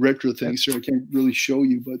retro things, so I can't really show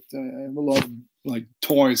you, but I have a lot of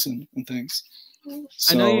toys and things.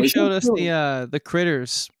 So I know you showed us the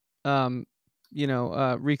Critters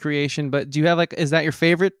recreation, but do you have is that your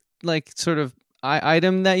favorite sort of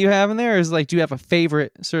item that you have in there, or is do you have a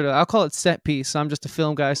favorite sort of, I'll call it set piece? So I'm just a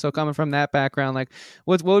film guy, so coming from that background,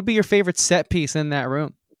 what would be your favorite set piece in that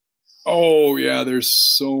room? Oh yeah, there's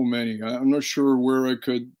so many. I'm not sure where I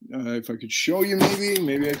could if I could show you.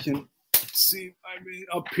 Maybe I can see.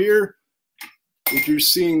 Up here, what you're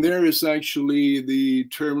seeing there is actually the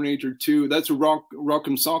Terminator 2. That's a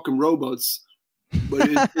Rock'em Sock'em Robots, but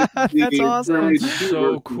that's awesome.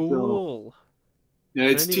 So cool. Yeah,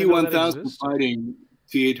 it's T1000 fighting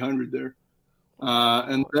T800 there.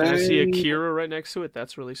 And then I see Akira right next to it.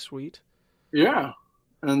 That's really sweet. Yeah,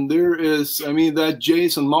 and there is. That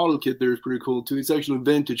Jason model kit there is pretty cool too. It's actually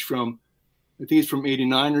vintage from, I think it's from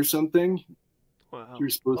 '89 or something. Wow. You're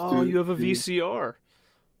supposed to. You have a VCR.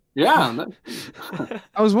 Yeah.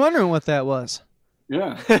 I was wondering what that was.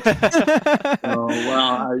 Yeah.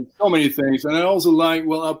 So many things. And I also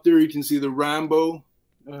up there you can see the Rambo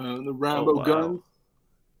gun.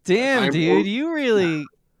 Damn, dude,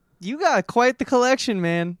 you got quite the collection,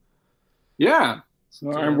 man. Yeah.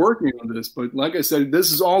 So I'm working on this, but like I said,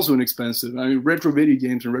 this is also inexpensive. Retro video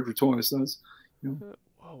games and retro toys. That's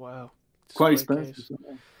oh wow. Quite expensive.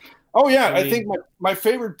 Oh yeah, I think my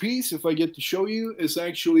favorite piece, if I get to show you, is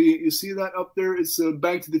actually, you see that up there? It's a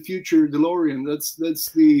Back to the Future DeLorean. That's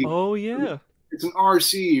the. Oh yeah. It's an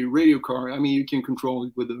RC radio car. You can control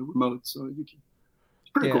it with a remote, so you can.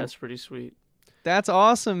 It's pretty cool. That's pretty sweet. That's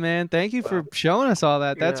awesome, man. Thank you for showing us all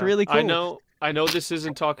that. That's really cool. I know this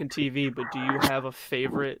isn't talking TV, but do you have a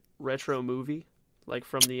favorite retro movie,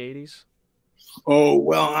 from the 80s? Oh,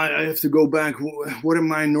 well, I have to go back. What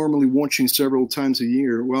am I normally watching several times a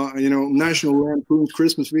year? Well, National Lampoon's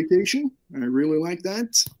Christmas Vacation. I really like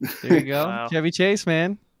that. There you go. Wow. Chevy Chase,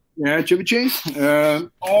 man. Yeah, Chevy Chase.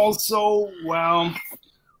 Also,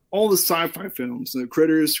 all the sci-fi films,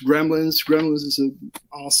 Critters, Gremlins. Gremlins is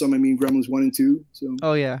awesome. Gremlins 1 and 2. So.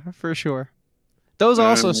 Oh, yeah, for sure. Those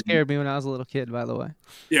also scared me when I was a little kid, by the way.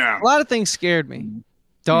 Yeah. A lot of things scared me.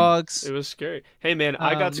 Dogs. It was scary. Hey man,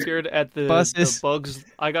 I got scared at the Bugs.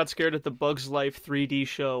 I got scared at the Bugs Life 3D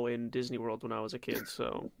show in Disney World when I was a kid.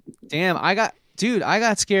 So. Damn, I got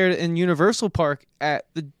scared in Universal Park at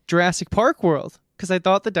the Jurassic Park World because I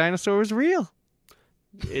thought the dinosaur was real.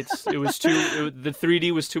 The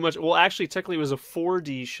 3D was too much. Well, actually, technically, it was a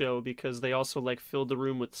 4D show because they also filled the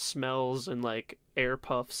room with smells and air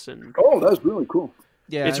puffs and. Oh, that's really cool.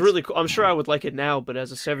 Yeah, it's really cool. I'm sure I would like it now, but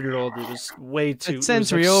as a 7-year-old, it was way too. It's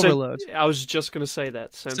sensory overload. I was just gonna say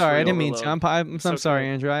that. Sorry, I didn't mean to. I'm sorry,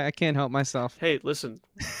 Andrew. I can't help myself. Hey, listen,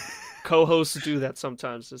 co-hosts do that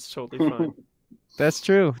sometimes. It's totally fine. That's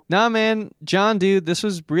true. Nah, man, John, dude, this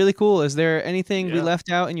was really cool. Is there anything we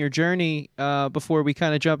left out in your journey before we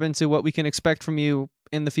kind of jump into what we can expect from you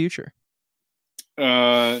in the future?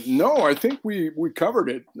 No, I think we covered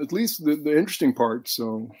it, at least the interesting part.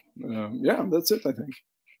 So yeah, that's it, I think.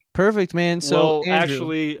 Perfect, man. So, Well, Andrew,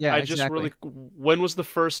 actually, yeah, I just exactly. when was the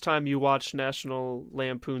first time you watched National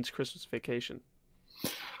Lampoon's Christmas Vacation?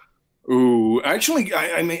 Ooh, actually,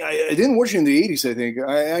 I mean, I didn't watch it in the '80s. I think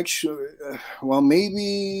I actually, well,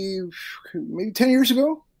 maybe 10 years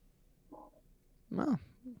ago. Wow,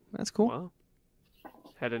 that's cool. Wow,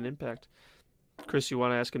 had an impact. Chris, you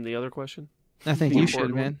want to ask him the other question? I think The you should,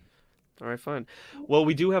 important one? man. All right, fine. Well,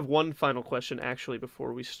 we do have one final question actually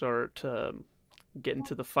before we start getting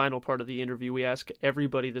to the final part of the interview. We ask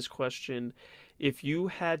everybody this question: if you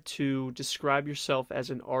had to describe yourself as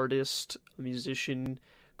an artist, a musician,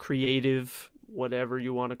 creative, whatever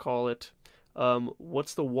you want to call it,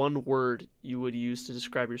 what's the one word you would use to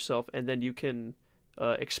describe yourself? And then you can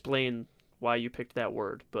explain why you picked that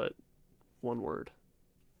word, but one word.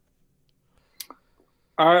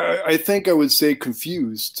 I think I would say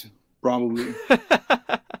confused, probably.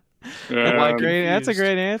 Why Um, That's a confused?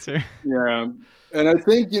 great answer. yeah, and I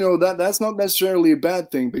think that's not necessarily a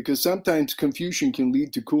bad thing because sometimes confusion can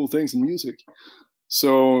lead to cool things in music.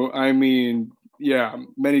 So I mean, yeah,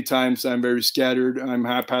 many times I'm very scattered. I'm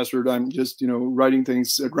haphazard. I'm just writing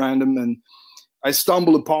things at random, and I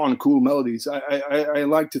stumble upon cool melodies. I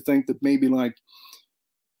like to think that maybe like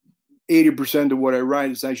 80% of what I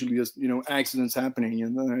write is actually just accidents happening,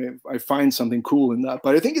 and then I find something cool in that.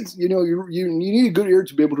 But I think it's you need a good ear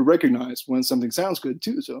to be able to recognize when something sounds good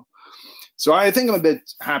too. So I think I'm a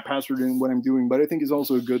bit haphazard in what I'm doing, but I think it's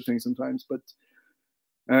also a good thing sometimes. But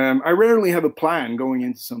I rarely have a plan going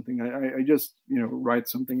into something. I just write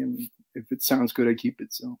something, and if it sounds good, I keep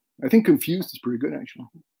it. So I think confused is pretty good actually.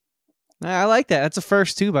 I like that. That's a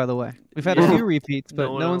first too, by the way. We've had a Yeah. few repeats,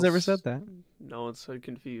 but no one's ever said that. No one said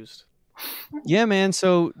confused. Yeah, man.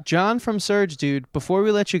 So, John from Surge, dude, before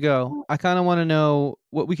we let you go, I kind of want to know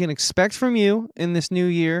what we can expect from you in this new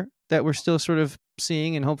year that we're still sort of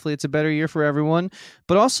seeing, and hopefully it's a better year for everyone.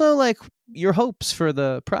 But also, like, your hopes for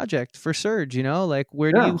the project for Surge, like,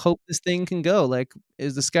 where do Yeah. you hope this thing can go? Like,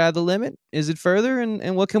 is the sky the limit? Is it further?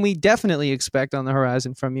 And what can we definitely expect on the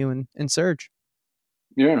horizon from you and Surge?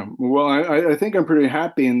 Yeah, well, I think I'm pretty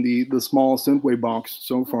happy in the small synthwave box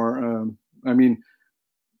so far. I mean,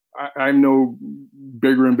 I'm no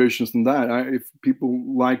bigger ambitions than that. If people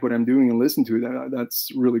like what I'm doing and listen to it, that's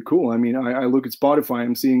really cool. I mean, I look at Spotify,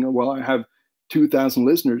 I'm seeing, well, I have 2,000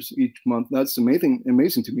 listeners each month. That's amazing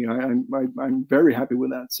to me. I'm very happy with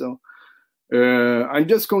that. So I'm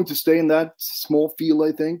just going to stay in that small field,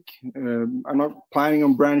 I think. I'm not planning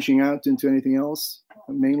on branching out into anything else,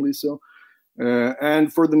 mainly so.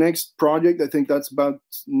 And for the next project, I think that's about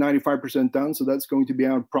 95% done. So that's going to be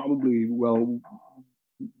out probably, well,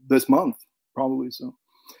 this month, probably. So,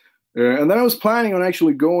 and then I was planning on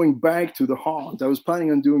actually going back to The Haunt. I was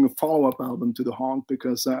planning on doing a follow-up album to The Haunt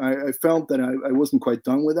because I felt that I wasn't quite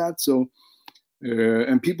done with that. So,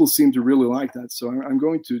 and people seem to really like that. So I'm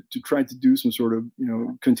going to try to do some sort of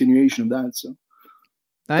continuation of that. So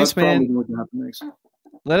Nice, that's probably man. going to happen next.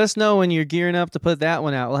 Let us know when you're gearing up to put that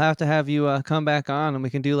one out. We'll have to have you come back on, and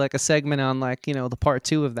we can do like a segment on like the part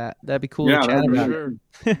 2 of that. That'd be cool Yeah, to chat that'd be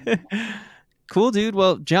about. Sure. Cool, dude.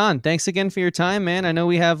 Well, John, thanks again for your time, man. I know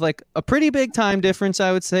we have like a pretty big time difference,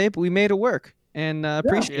 I would say, but we made it work, and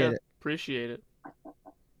appreciate Yeah, it. appreciate it.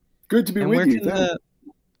 Good to be And with where you. can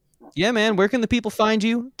yeah, man, where can the people find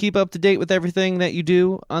you? Keep up to date with everything that you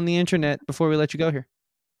do on the internet before we let you go here.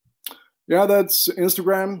 Yeah, that's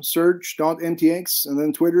Instagram, surge.mtx, and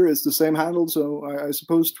then Twitter is the same handle. So I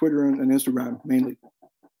suppose Twitter and Instagram mainly.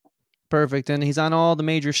 Perfect. And he's on all the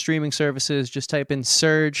major streaming services. Just type in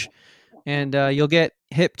Surge, and you'll get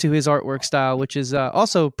hip to his artwork style, which is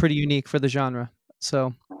also pretty unique for the genre.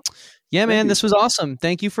 So, yeah, man, this was awesome.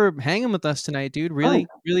 Thank you for hanging with us tonight, dude. Really,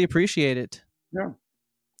 really appreciate it. Yeah.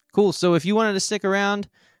 Cool. So if you wanted to stick around,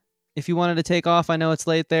 if you wanted to take off, I know it's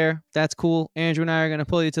late there. That's cool. Andrew and I are going to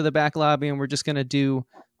pull you to the back lobby, and we're just going to do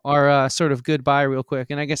our sort of goodbye real quick.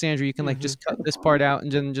 And I guess, Andrew, you can like just cut this part out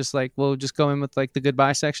and then just like we'll just go in with like the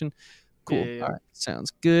goodbye section. Cool. Yeah. All right.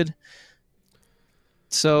 Sounds good.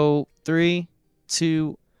 So 3,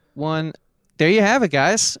 2, 1. There you have it,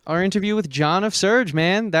 guys. Our interview with John of Surge,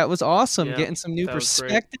 man. That was awesome. Yeah, Getting some new that was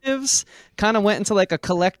great. perspectives. Kind of went into like a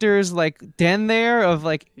collector's like den there of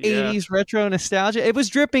like 80s retro nostalgia. It was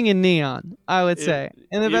dripping in neon, I would say,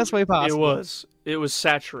 in the best way possible. It was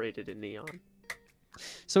saturated in neon.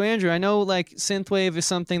 So Andrew, I know like synthwave is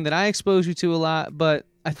something that I expose you to a lot, but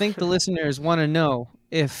I think the listeners want to know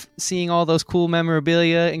if seeing all those cool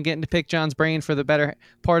memorabilia and getting to pick John's brain for the better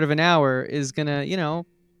part of an hour is gonna,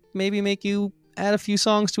 maybe make you add a few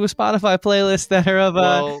songs to a Spotify playlist that are of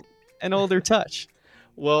an older touch.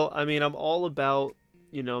 Well, I mean, I'm all about,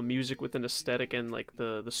 music with an aesthetic and like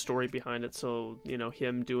the story behind it. So,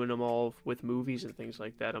 him doing them all with movies and things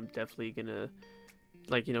like that, I'm definitely gonna,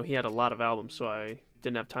 like, he had a lot of albums, so I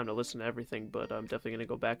didn't have time to listen to everything, but I'm definitely gonna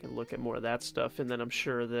go back and look at more of that stuff. And then I'm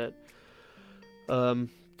sure that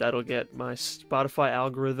that'll get my Spotify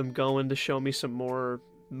algorithm going to show me some more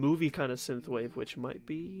movie kind of synthwave, which might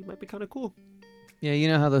be kind of cool. Yeah, you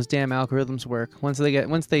know how those damn algorithms work. Once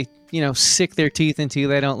they sick their teeth into you,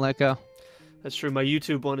 they don't let go. That's true. My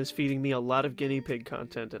YouTube one is feeding me a lot of guinea pig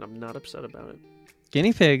content, and I'm not upset about it.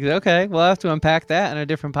 Guinea pigs, okay. We'll have to unpack that in a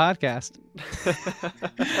different podcast.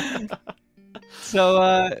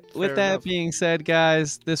 So, with that enough. being said,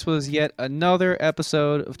 guys, this was yet another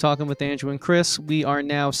episode of Talking with Andrew and Chris. We are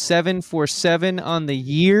now 7 for 7 on the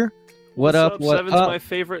year. What up? What Seven's up? my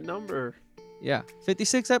favorite number. Yeah,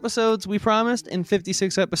 56 episodes we promised, and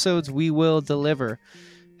 56 episodes we will deliver.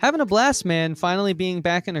 Having a blast, man. Finally being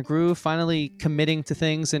back in a groove, finally committing to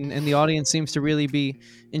things, and the audience seems to really be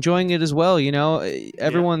enjoying it as well.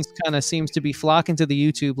 Everyone's kind of seems to be flocking to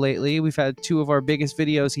the YouTube lately. We've had 2 of our biggest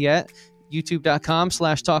videos yet.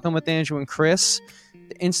 YouTube.com/Talking with Andrew and Chris.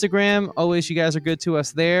 Instagram, always you guys are good to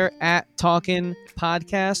us there. @Talkin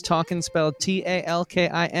Podcast. Talkin spelled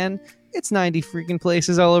TALKIN. It's 90 freaking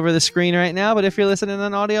places all over the screen right now, but if you're listening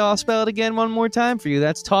on audio, I'll spell it again one more time for you.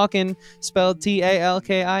 That's Talkin spelled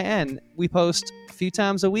TALKIN. We post a few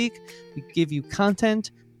times a week. We give you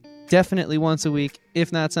content definitely once a week,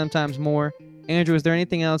 if not sometimes more. Andrew, is there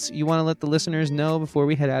anything else you want to let the listeners know before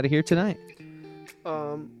we head out of here tonight?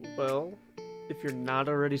 Well, if you're not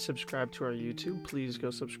already subscribed to our YouTube, please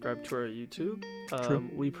go subscribe to our YouTube.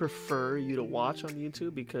 We prefer you to watch on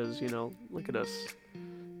YouTube because, look at us.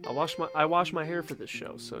 I wash my hair for this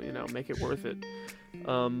show, so make it worth it.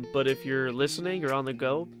 But if you're listening, you're on the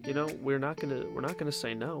go, we're not gonna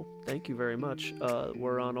say no. Thank you very much.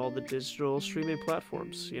 We're on all the digital streaming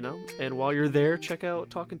platforms, and while you're there, check out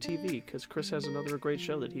Talkin' TV because Chris has another great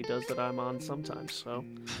show that he does that I'm on sometimes. So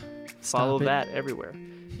follow that everywhere.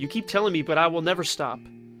 You keep telling me, but I will never stop.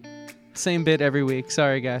 Same bit every week.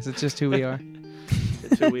 Sorry, guys. It's just who we are.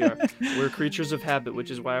 It's who we are. We're creatures of habit, which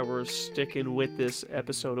is why we're sticking with this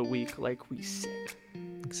episode a week, like we said.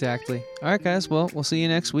 Exactly. All right, guys. Well, we'll see you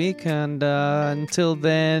next week. And until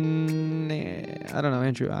then, I don't know,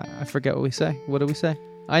 Andrew. I forget what we say. What do we say?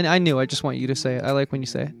 I knew. I just want you to say it. I like when you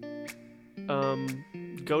say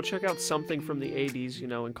it. Go check out something from the 80s,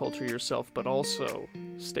 and culture yourself, but also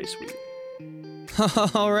stay sweet.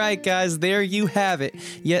 All right, guys, there you have it.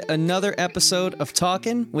 Yet another episode of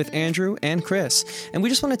Talkin' with Andrew and Chris. And we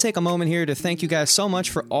just want to take a moment here to thank you guys so much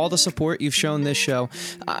for all the support you've shown this show.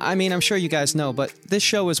 I mean, I'm sure you guys know, but this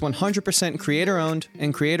show is 100% creator-owned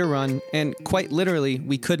and creator-run, and quite literally,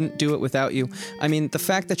 we couldn't do it without you. I mean, the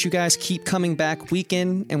fact that you guys keep coming back week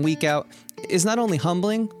in and week out is not only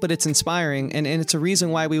humbling, but it's inspiring, and it's a reason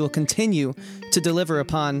why we will continue to deliver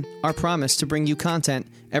upon our promise to bring you content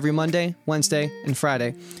every Monday, Wednesday, and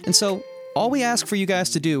Friday. And so, all we ask for you guys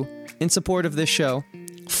to do in support of this show,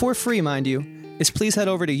 for free, mind you, is please head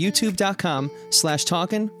over to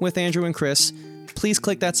youtube.com/Talkin' with Andrew and Chris. Please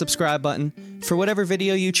click that subscribe button. For whatever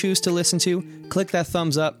video you choose to listen to, click that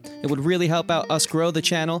thumbs up. It would really help out us grow the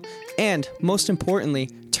channel. And most importantly,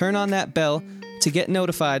 turn on that bell to get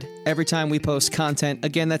notified every time we post content.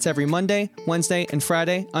 Again, that's every Monday, Wednesday, and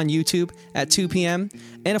Friday on YouTube at 2 p.m.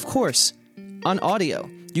 And of course, on audio.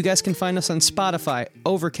 You guys can find us on Spotify,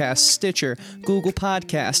 Overcast, Stitcher, Google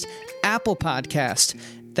Podcast, Apple Podcast.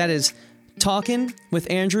 That is Talkin' with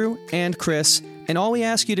Andrew and Chris. And all we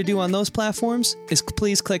ask you to do on those platforms is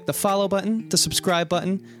please click the follow button, the subscribe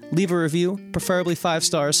button, leave a review, preferably 5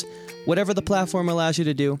 stars. Whatever the platform allows you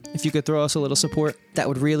to do, if you could throw us a little support, that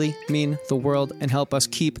would really mean the world and help us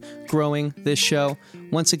keep growing this show.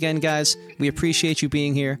 Once again, guys, we appreciate you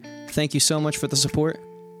being here. Thank you so much for the support.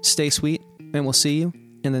 Stay sweet, and we'll see you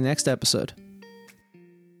in the next episode.